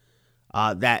prove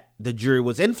that the jury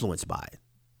was influenced by it.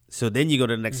 So then you go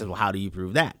to the next level. How do you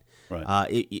prove that? Right.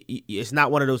 It's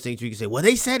not one of those things where you can say, well,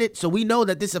 they said it, so we know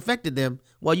that this affected them.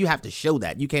 Well, you have to show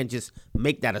that. You can't just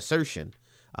make that assertion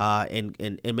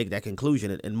and make that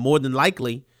conclusion. And more than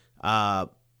likely,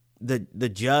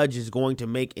 the judge is going to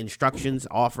make instructions,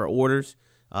 offer orders,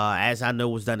 as I know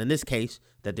was done in this case,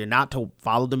 that they're not to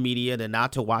follow the media, they're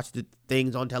not to watch the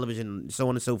things on television, so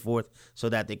on and so forth, so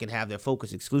that they can have their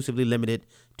focus exclusively limited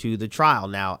to the trial.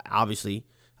 Now, obviously,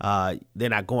 they're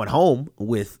not going home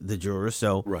with the jurors,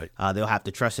 so right. They'll have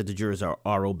to trust that the jurors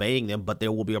are obeying them, but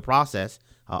there will be a process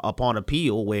upon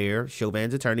appeal where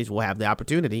Chauvin's attorneys will have the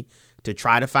opportunity to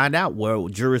try to find out, well,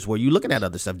 jurors, were you looking at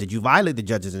other stuff? Did you violate the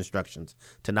judge's instructions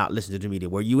to not listen to the media?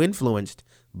 Were you influenced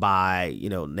by,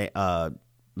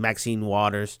 Maxine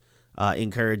Waters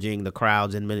encouraging the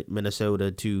crowds in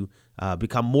Minnesota to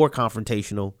become more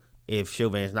confrontational if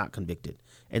Chauvin is not convicted?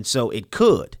 And so it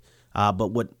could.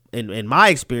 But what in my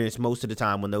experience, most of the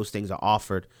time when those things are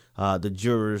offered, the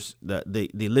jurors, the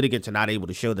litigants are not able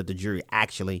to show that the jury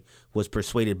actually was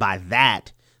persuaded by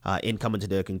that in coming to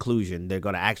their conclusion. They're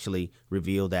going to actually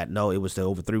reveal that, no, it was the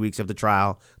over 3 weeks of the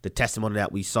trial, the testimony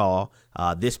that we saw,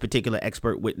 this particular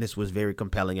expert witness was very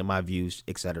compelling in my views,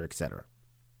 et cetera, et cetera.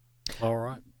 All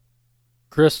right.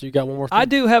 Chris, you got one more thing? I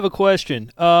do have a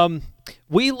question.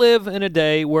 We live in a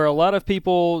day where a lot of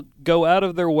people go out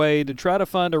of their way to try to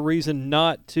find a reason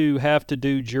not to have to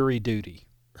do jury duty.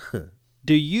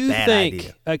 Do you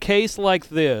think a case like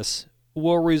this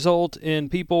will result in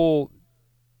people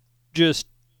just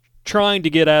trying to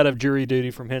get out of jury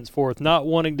duty from henceforth, not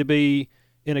wanting to be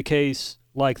in a case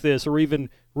like this or even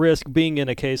risk being in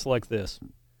a case like this?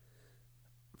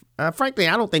 Frankly,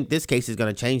 I don't think this case is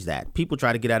going to change that. People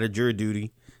try to get out of jury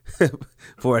duty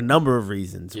for a number of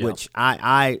reasons, which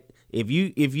if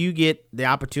you get the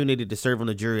opportunity to serve on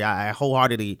the jury, I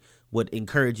wholeheartedly would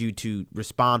encourage you to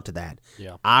respond to that.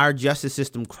 Yeah. Our justice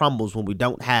system crumbles when we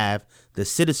don't have the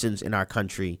citizens in our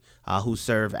country who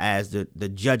serve as the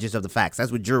judges of the facts.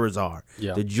 That's what jurors are.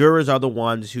 Yeah. The jurors are the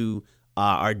ones who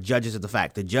are judges of the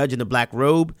fact. The judge in the black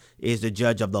robe is the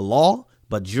judge of the law,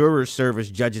 but jurors serve as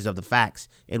judges of the facts,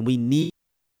 and we need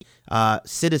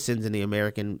citizens in the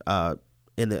American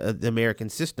the American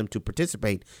system to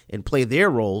participate and play their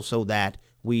role, so that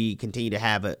we continue to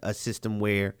have a system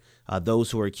where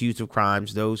those who are accused of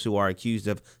crimes, those who are accused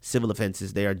of civil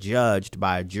offenses, they are judged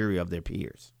by a jury of their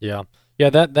peers. Yeah.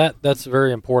 That's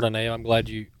very important. I'm glad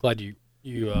you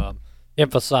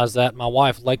emphasized that. My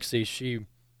wife Lexi,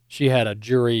 she had a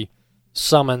jury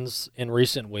summons in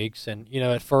recent weeks, and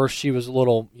at first she was a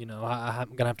little,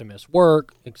 I'm gonna have to miss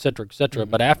work, et cetera, et cetera.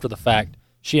 But after the fact,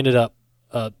 she ended up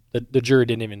the jury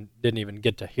didn't even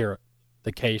get to hear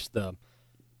the case. The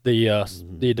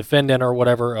defendant or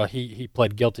whatever, he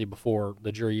pled guilty before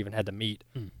the jury even had to meet.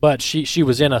 But she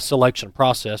was in a selection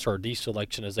process, or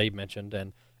deselection, as Abe mentioned,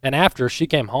 and after she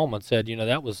came home and said,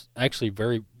 that was actually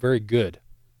very, very good,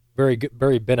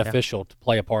 very beneficial to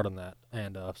play a part in that.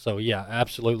 And so yeah,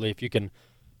 absolutely. If you can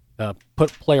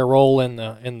play a role in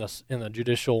the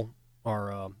judicial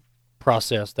or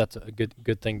process, that's a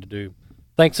good thing to do.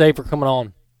 Thanks, Abe, for coming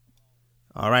on.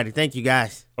 All righty, thank you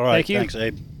guys. All right, thank you. Thanks,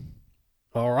 Abe.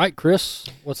 All right, Chris,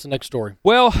 what's the next story?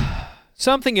 Well,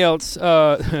 something else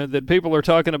that people are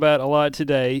talking about a lot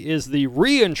today is the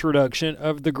reintroduction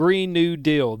of the Green New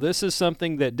Deal. This is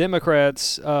something that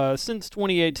Democrats, since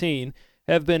 2018,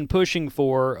 have been pushing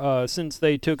for since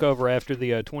they took over after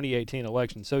the 2018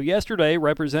 election. So yesterday,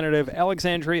 Representative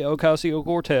Alexandria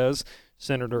Ocasio-Cortez,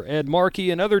 Senator Ed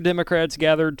Markey, and other Democrats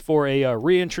gathered for a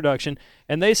reintroduction,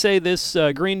 and they say this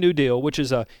Green New Deal, which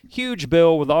is a huge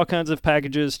bill with all kinds of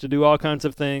packages to do all kinds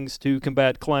of things to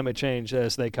combat climate change,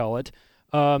 as they call it,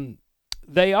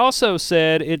 they also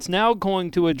said it's now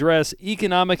going to address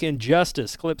economic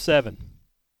injustice. Clip 7.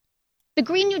 The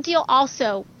Green New Deal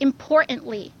also,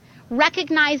 importantly,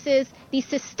 recognizes the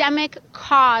systemic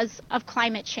cause of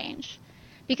climate change.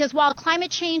 Because while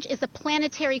climate change is a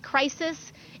planetary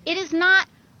crisis, it is not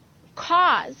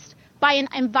caused by an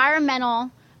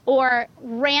environmental or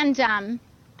random,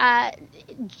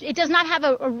 it does not have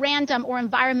a random or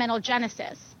environmental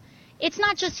genesis. It's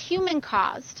not just human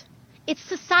caused, it's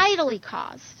societally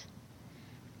caused.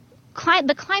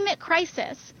 The climate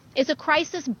crisis is a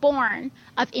crisis born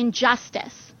of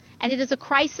injustice, and it is a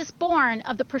crisis born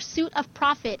of the pursuit of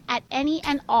profit at any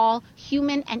and all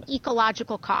human and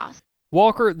ecological cost.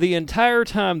 Walker, the entire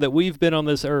time that we've been on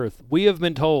this earth, we have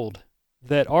been told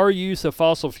that our use of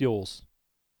fossil fuels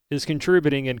is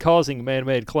contributing and causing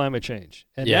man-made climate change.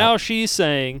 And now she's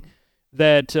saying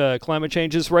that climate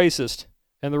change is racist,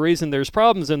 and the reason there's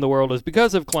problems in the world is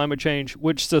because of climate change,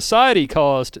 which society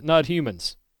caused, not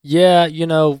humans. Yeah,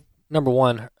 number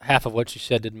one, half of what she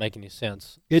said didn't make any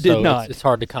sense. It did not. It's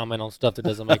hard to comment on stuff that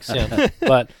doesn't make sense.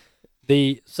 But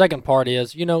the second part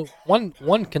is,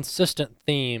 one consistent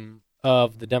theme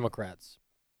of the Democrats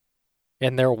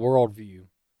and their worldview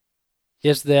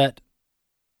is that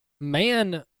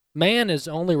man is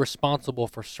only responsible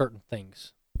for certain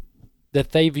things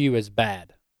that they view as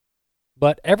bad.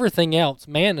 But everything else,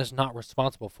 man is not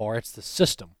responsible for. It's the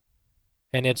system,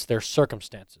 and it's their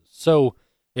circumstances. So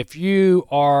if you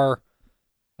are,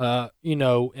 in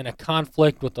a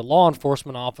conflict with the law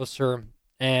enforcement officer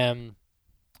and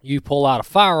you pull out a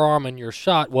firearm and you're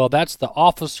shot, well, that's the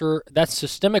officer. That's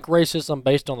systemic racism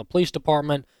based on the police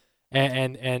department,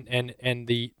 and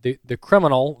the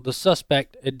criminal, the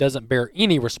suspect, it doesn't bear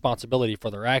any responsibility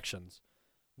for their actions.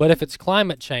 But if it's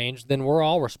climate change, then we're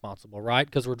all responsible, right?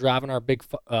 Because we're driving our big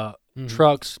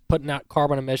trucks, putting out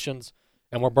carbon emissions,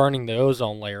 and we're burning the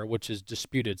ozone layer, which is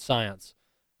disputed science,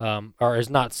 or is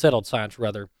not settled science,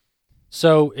 rather.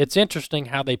 So it's interesting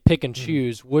how they pick and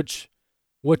choose which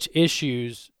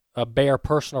issues bear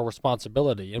personal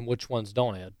responsibility and which ones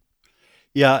don't, Ed.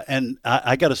 Yeah, and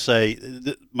I got to say,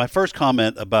 my first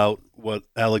comment about what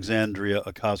Alexandria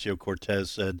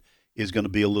Ocasio-Cortez said is going to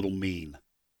be a little mean,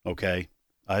 okay?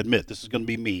 I admit this is going to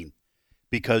be mean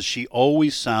because she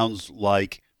always sounds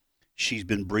like she's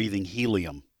been breathing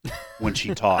helium when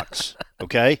she talks,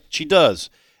 okay? She does.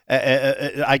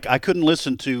 I couldn't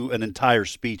listen to an entire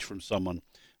speech from someone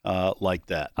like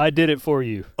that. I did it for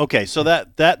you. Okay, so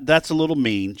that's a little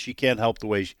mean. She can't help the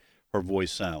way her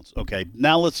voice sounds. Okay,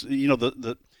 now let's,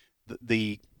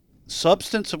 the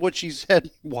substance of what she said,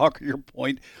 Walker, your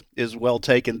point is well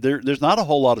taken. There's not a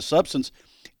whole lot of substance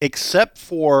except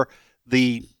for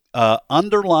the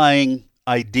underlying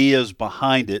ideas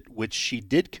behind it, which she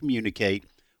did communicate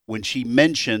when she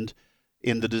mentioned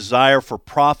in the desire for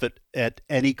profit at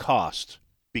any cost,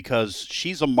 because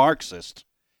she's a Marxist.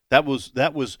 That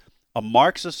was a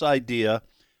Marxist idea.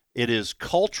 It is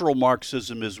cultural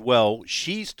Marxism as well.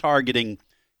 She's targeting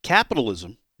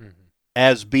capitalism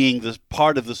as being the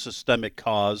part of the systemic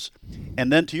cause.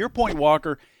 And then to your point,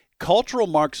 Walker, cultural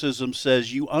Marxism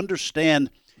says you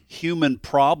understand human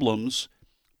problems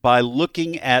by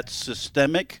looking at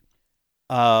systemic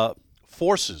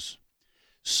forces.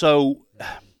 So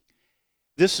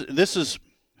this is,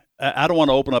 I don't want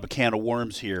to open up a can of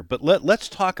worms here, but let's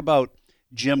talk about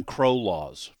Jim Crow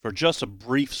laws for just a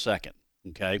brief second,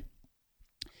 okay?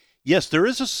 Yes, there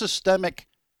is a systemic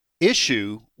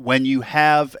issue when you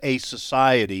have a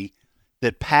society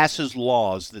that passes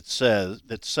laws that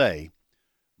say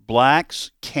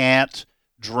blacks can't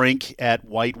drink at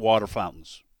white water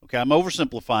fountains. Okay, I'm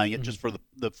oversimplifying it just for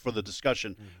the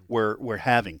discussion we're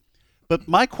having. But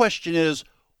my question is,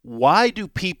 why do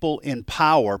people in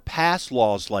power pass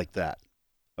laws like that?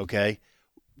 Okay?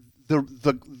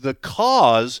 The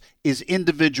cause is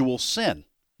individual sin.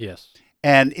 Yes.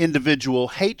 And individual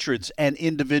hatreds and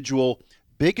individual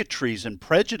bigotries and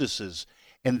prejudices.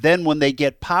 And then when they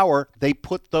get power, they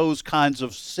put those kinds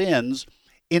of sins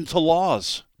into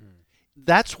laws.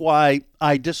 That's why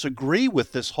I disagree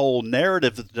with this whole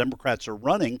narrative that the Democrats are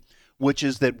running, which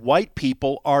is that white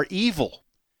people are evil.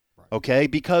 Okay?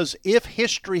 Because if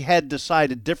history had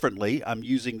decided differently, I'm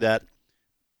using that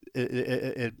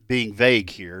being vague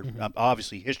here.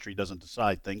 Obviously, history doesn't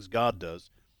decide things. God does.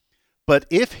 But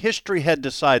if history had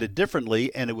decided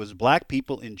differently and it was black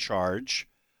people in charge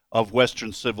of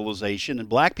Western civilization and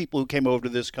black people who came over to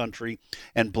this country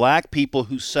and black people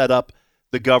who set up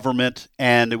the government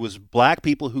and it was black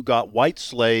people who got white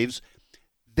slaves,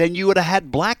 then you would have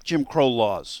had black Jim Crow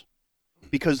laws.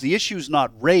 Because the issue is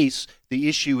not race, the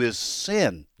issue is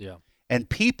sin. Yeah. And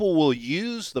people will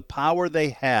use the power they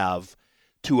have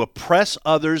to oppress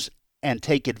others and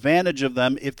take advantage of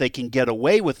them if they can get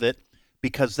away with it,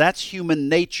 because that's human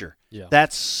nature. Yeah.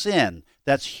 That's sin.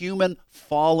 That's human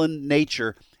fallen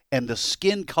nature, and the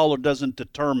skin color doesn't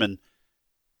determine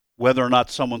whether or not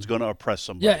someone's going to oppress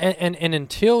somebody. Yeah, and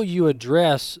until you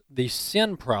address the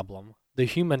sin problem, the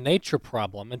human nature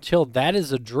problem, until that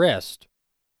is addressed,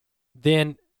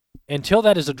 then until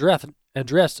that is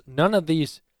addressed, none of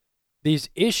these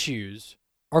issues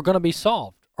are going to be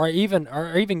solved, or even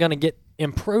going to get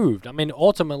improved. I mean,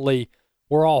 ultimately,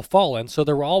 we're all fallen, so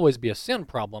there will always be a sin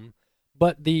problem.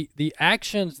 But the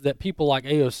actions that people like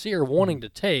AOC are wanting to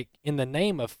take in the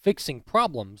name of fixing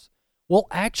problems will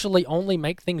actually only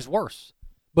make things worse.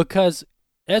 Because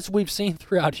as we've seen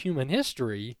throughout human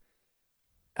history,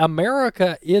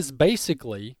 America is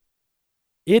basically,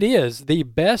 it is the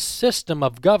best system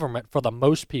of government for the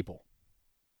most people.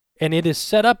 And it is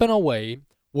set up in a way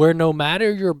where no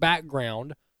matter your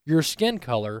background, your skin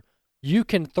color, you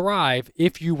can thrive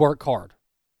if you work hard.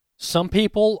 Some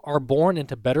people are born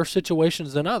into better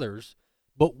situations than others,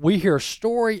 but we hear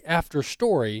story after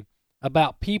story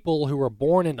about people who were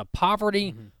born into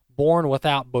poverty, born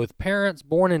without both parents,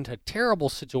 born into terrible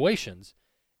situations,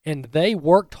 and they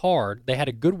worked hard, they had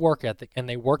a good work ethic, and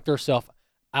they worked themselves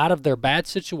out of their bad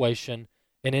situation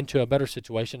and into a better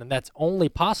situation, and that's only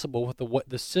possible with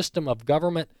the system of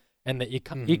government and the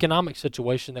economic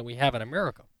situation that we have in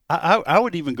America. I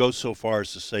would even go so far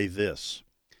as to say this,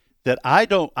 that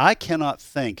I cannot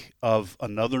think of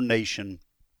another nation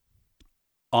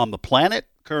on the planet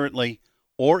currently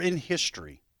or in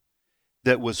history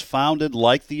that was founded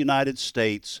like the United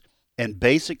States and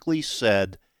basically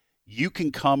said, you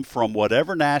can come from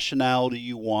whatever nationality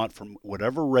you want, from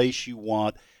whatever race you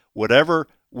want, whatever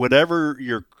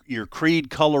your creed,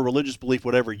 color, religious belief,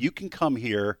 whatever, you can come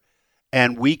here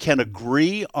and we can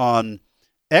agree on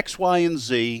X, Y, and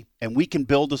Z, and we can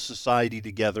build a society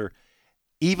together,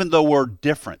 even though we're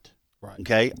different. Right.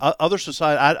 Okay. Other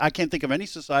society, I can't think of any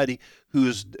society who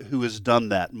has done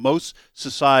that. Most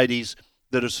societies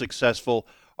that are successful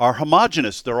are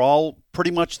homogenous. They're all pretty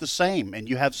much the same, and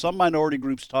you have some minority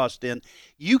groups tossed in.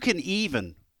 You can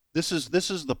even, this is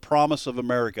the promise of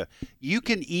America, you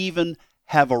can even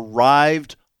have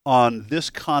arrived on this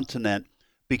continent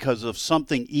because of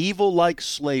something evil like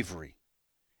slavery,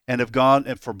 and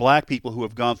for black people who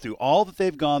have gone through all that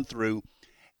they've gone through.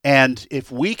 And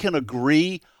if we can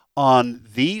agree on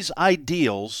these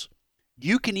ideals,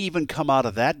 you can even come out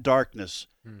of that darkness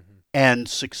and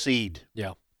succeed.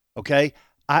 Yeah. Okay?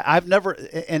 I've never,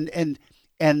 and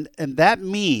that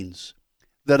means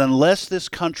that unless this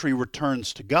country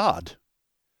returns to God,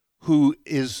 who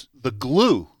is the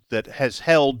glue that has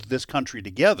held this country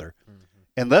together,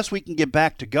 unless we can get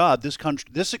back to God,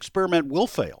 this experiment will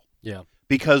fail. Yeah.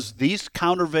 Because these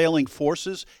countervailing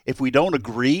forces, if we don't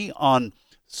agree on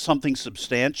something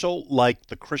substantial like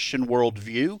the Christian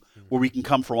worldview, where we can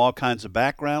come from all kinds of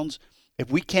backgrounds, if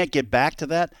we can't get back to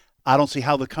that, I don't see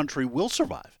how the country will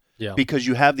survive. Yeah. Because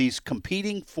you have these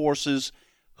competing forces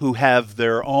who have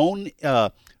their own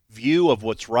view of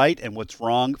what's right and what's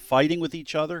wrong, fighting with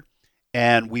each other,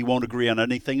 and we won't agree on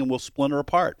anything, and we'll splinter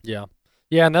apart. Yeah.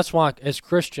 Yeah, and that's why as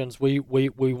Christians we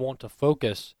want to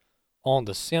focus on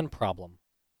the sin problem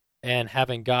and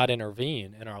having God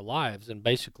intervene in our lives and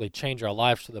basically change our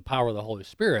lives through the power of the Holy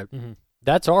Spirit.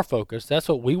 That's our focus. That's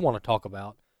what we want to talk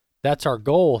about. That's our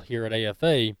goal here at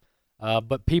AFA.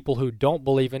 But people who don't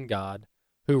believe in God,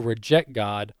 who reject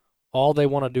God, all they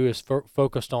want to do is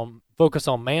focus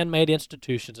on man-made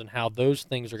institutions and how those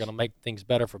things are going to make things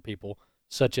better for people,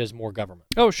 such as more government.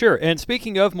 Oh, sure. And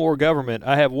speaking of more government,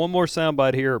 I have one more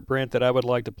soundbite here, Brent, that I would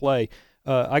like to play.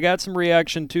 I got some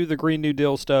reaction to the Green New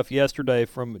Deal stuff yesterday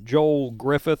from Joel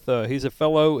Griffith. He's a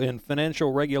fellow in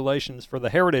financial regulations for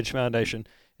the Heritage Foundation.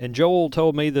 And Joel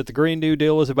told me that the Green New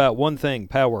Deal is about one thing,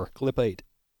 power. Clip 8.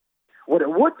 What it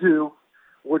would do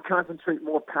would concentrate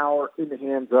more power in the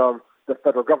hands of the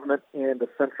federal government and the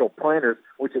central planners,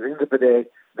 which at the end of the day,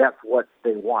 that's what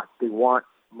they want. They want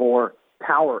more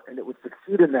power, and it would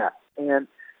succeed in that. And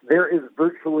there is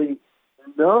virtually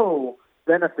no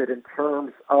benefit in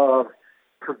terms of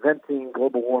preventing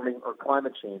global warming or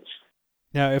climate change.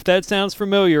 Now, if that sounds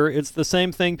familiar, it's the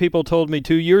same thing people told me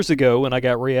 2 years ago when I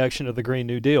got reaction to the Green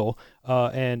New Deal.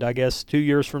 And I guess 2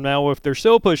 years from now, if they're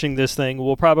still pushing this thing,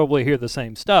 we'll probably hear the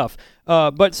same stuff.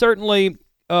 But certainly,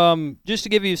 just to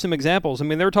give you some examples, I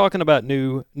mean, they're talking about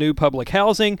new public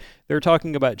housing. They're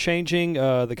talking about changing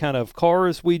the kind of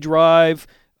cars we drive,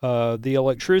 the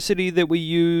electricity that we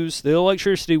use, the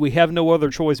electricity we have no other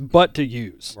choice but to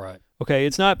use. Right. Okay,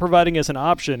 it's not providing us an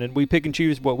option and we pick and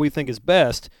choose what we think is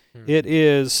best. It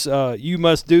is, you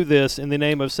must do this in the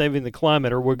name of saving the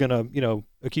climate or we're going to,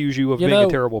 accuse you of being a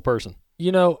terrible person.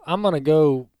 I'm going to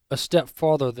go a step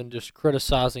farther than just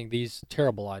criticizing these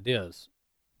terrible ideas.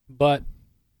 But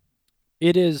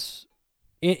it is,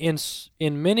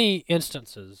 in many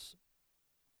instances,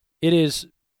 it is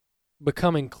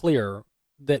becoming clear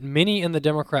that many in the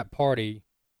Democrat Party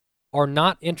are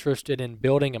not interested in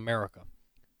building America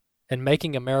and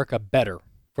making America better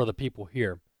for the people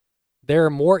here. They're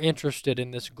more interested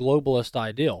in this globalist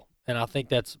ideal, and I think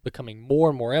that's becoming more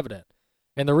and more evident.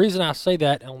 And the reason I say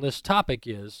that on this topic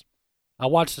is I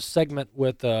watched a segment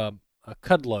with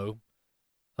Kudlow,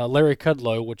 Larry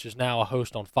Kudlow, which is now a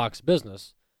host on Fox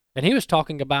Business, and he was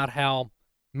talking about how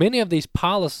many of these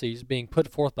policies being put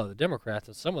forth by the Democrats,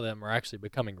 and some of them are actually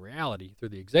becoming reality through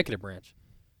the executive branch,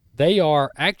 they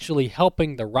are actually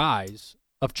helping the rise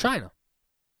of China.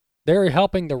 They're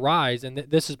helping the rise, and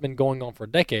this has been going on for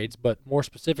decades, but more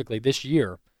specifically this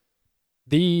year,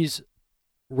 these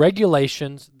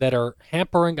regulations that are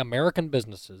hampering American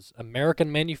businesses,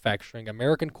 American manufacturing,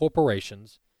 American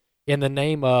corporations in the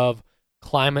name of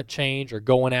climate change or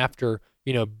going after,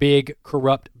 big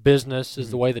corrupt business is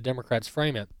the way the Democrats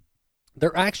frame it.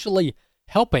 They're actually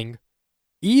helping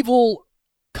evil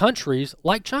countries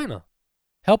like China,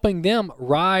 helping them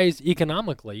rise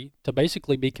economically to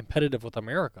basically be competitive with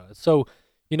America. So,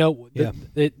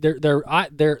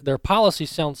 their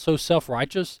policies sound so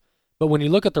self-righteous, but when you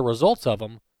look at the results of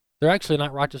them, they're actually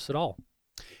not righteous at all.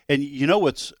 And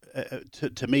what's,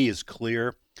 to me, is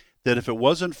clear, that if it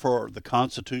wasn't for the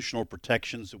constitutional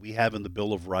protections that we have in the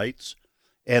Bill of Rights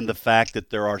and the fact that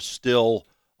there are still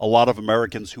a lot of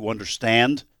Americans who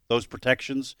understand those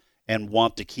protections and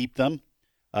want to keep them,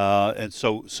 and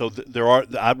so there are,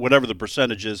 whatever the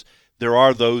percentage is, there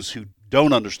are those who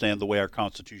don't understand the way our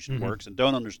Constitution works and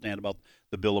don't understand about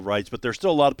the Bill of Rights, but there's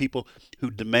still a lot of people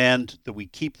who demand that we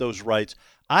keep those rights.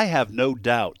 I have no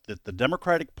doubt that the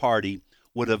Democratic Party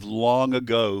would have long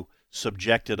ago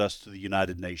subjected us to the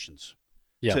United Nations.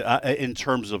 In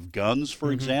terms of guns,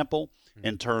 for example,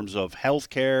 in terms of health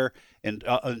care, and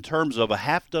in terms of a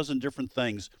half dozen different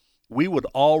things, we would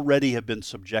already have been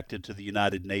subjected to the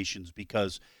United Nations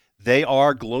because they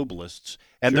are globalists.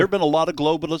 And there have been a lot of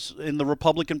globalists in the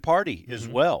Republican Party as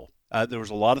well. There was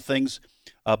a lot of things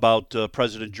about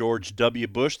President George W.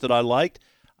 Bush that I liked.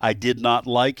 I did not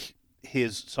like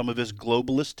some of his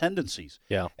globalist tendencies.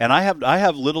 Yeah. And I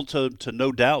have little to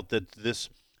no doubt that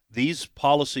these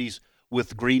policies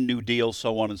with Green New Deal,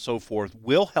 so on and so forth,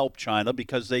 will help China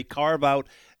because they carve out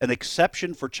an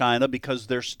exception for China because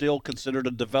they're still considered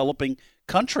a developing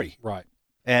country. Right.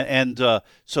 And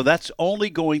so that's only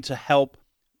going to help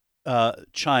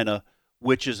China,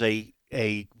 which is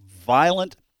a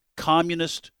violent,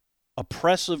 communist,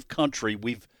 oppressive country.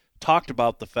 We've talked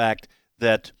about the fact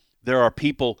that there are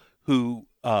people who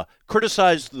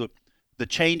criticize the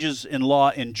changes in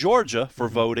law in Georgia for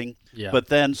voting, but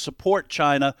then support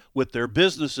China with their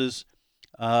businesses,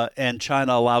 and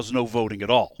China allows no voting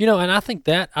at all. And I think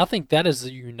that is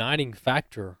a uniting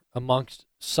factor amongst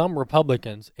some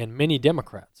Republicans and many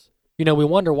Democrats. We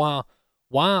wonder why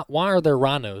are there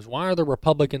rhinos? Why are there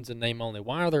Republicans in name only?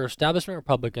 Why are there establishment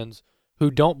Republicans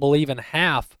who don't believe in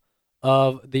half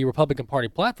of the Republican Party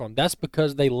platform? That's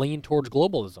because they lean towards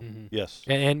globalism. Yes.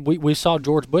 And we saw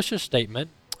George Bush's statement,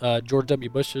 George W.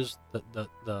 Bush's,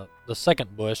 the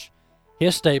second Bush,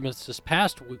 his statements this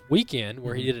past weekend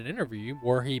where he did an interview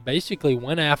where he basically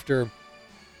went after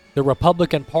the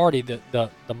Republican Party,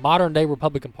 the modern-day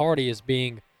Republican Party as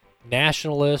being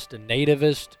nationalist and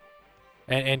nativist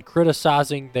and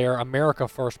criticizing their America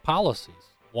First policies.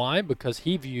 Why? Because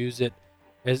he views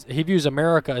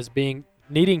America as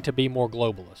needing to be more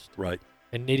globalist. Right.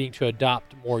 And needing to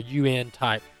adopt more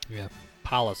UN-type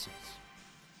policies.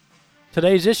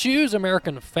 Today's issues,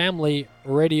 American Family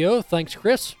Radio. Thanks,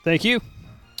 Chris. Thank you.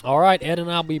 All right, Ed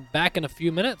and I'll be back in a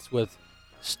few minutes with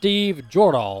Steve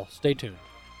Jordahl. Stay tuned.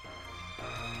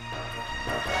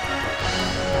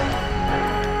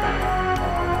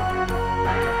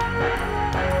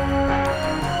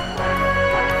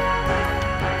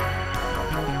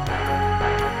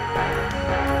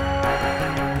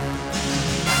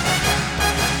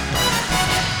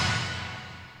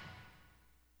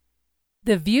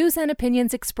 The views and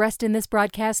opinions expressed in this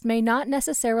broadcast may not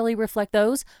necessarily reflect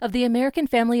those of the American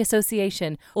Family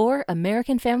Association or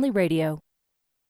American Family Radio.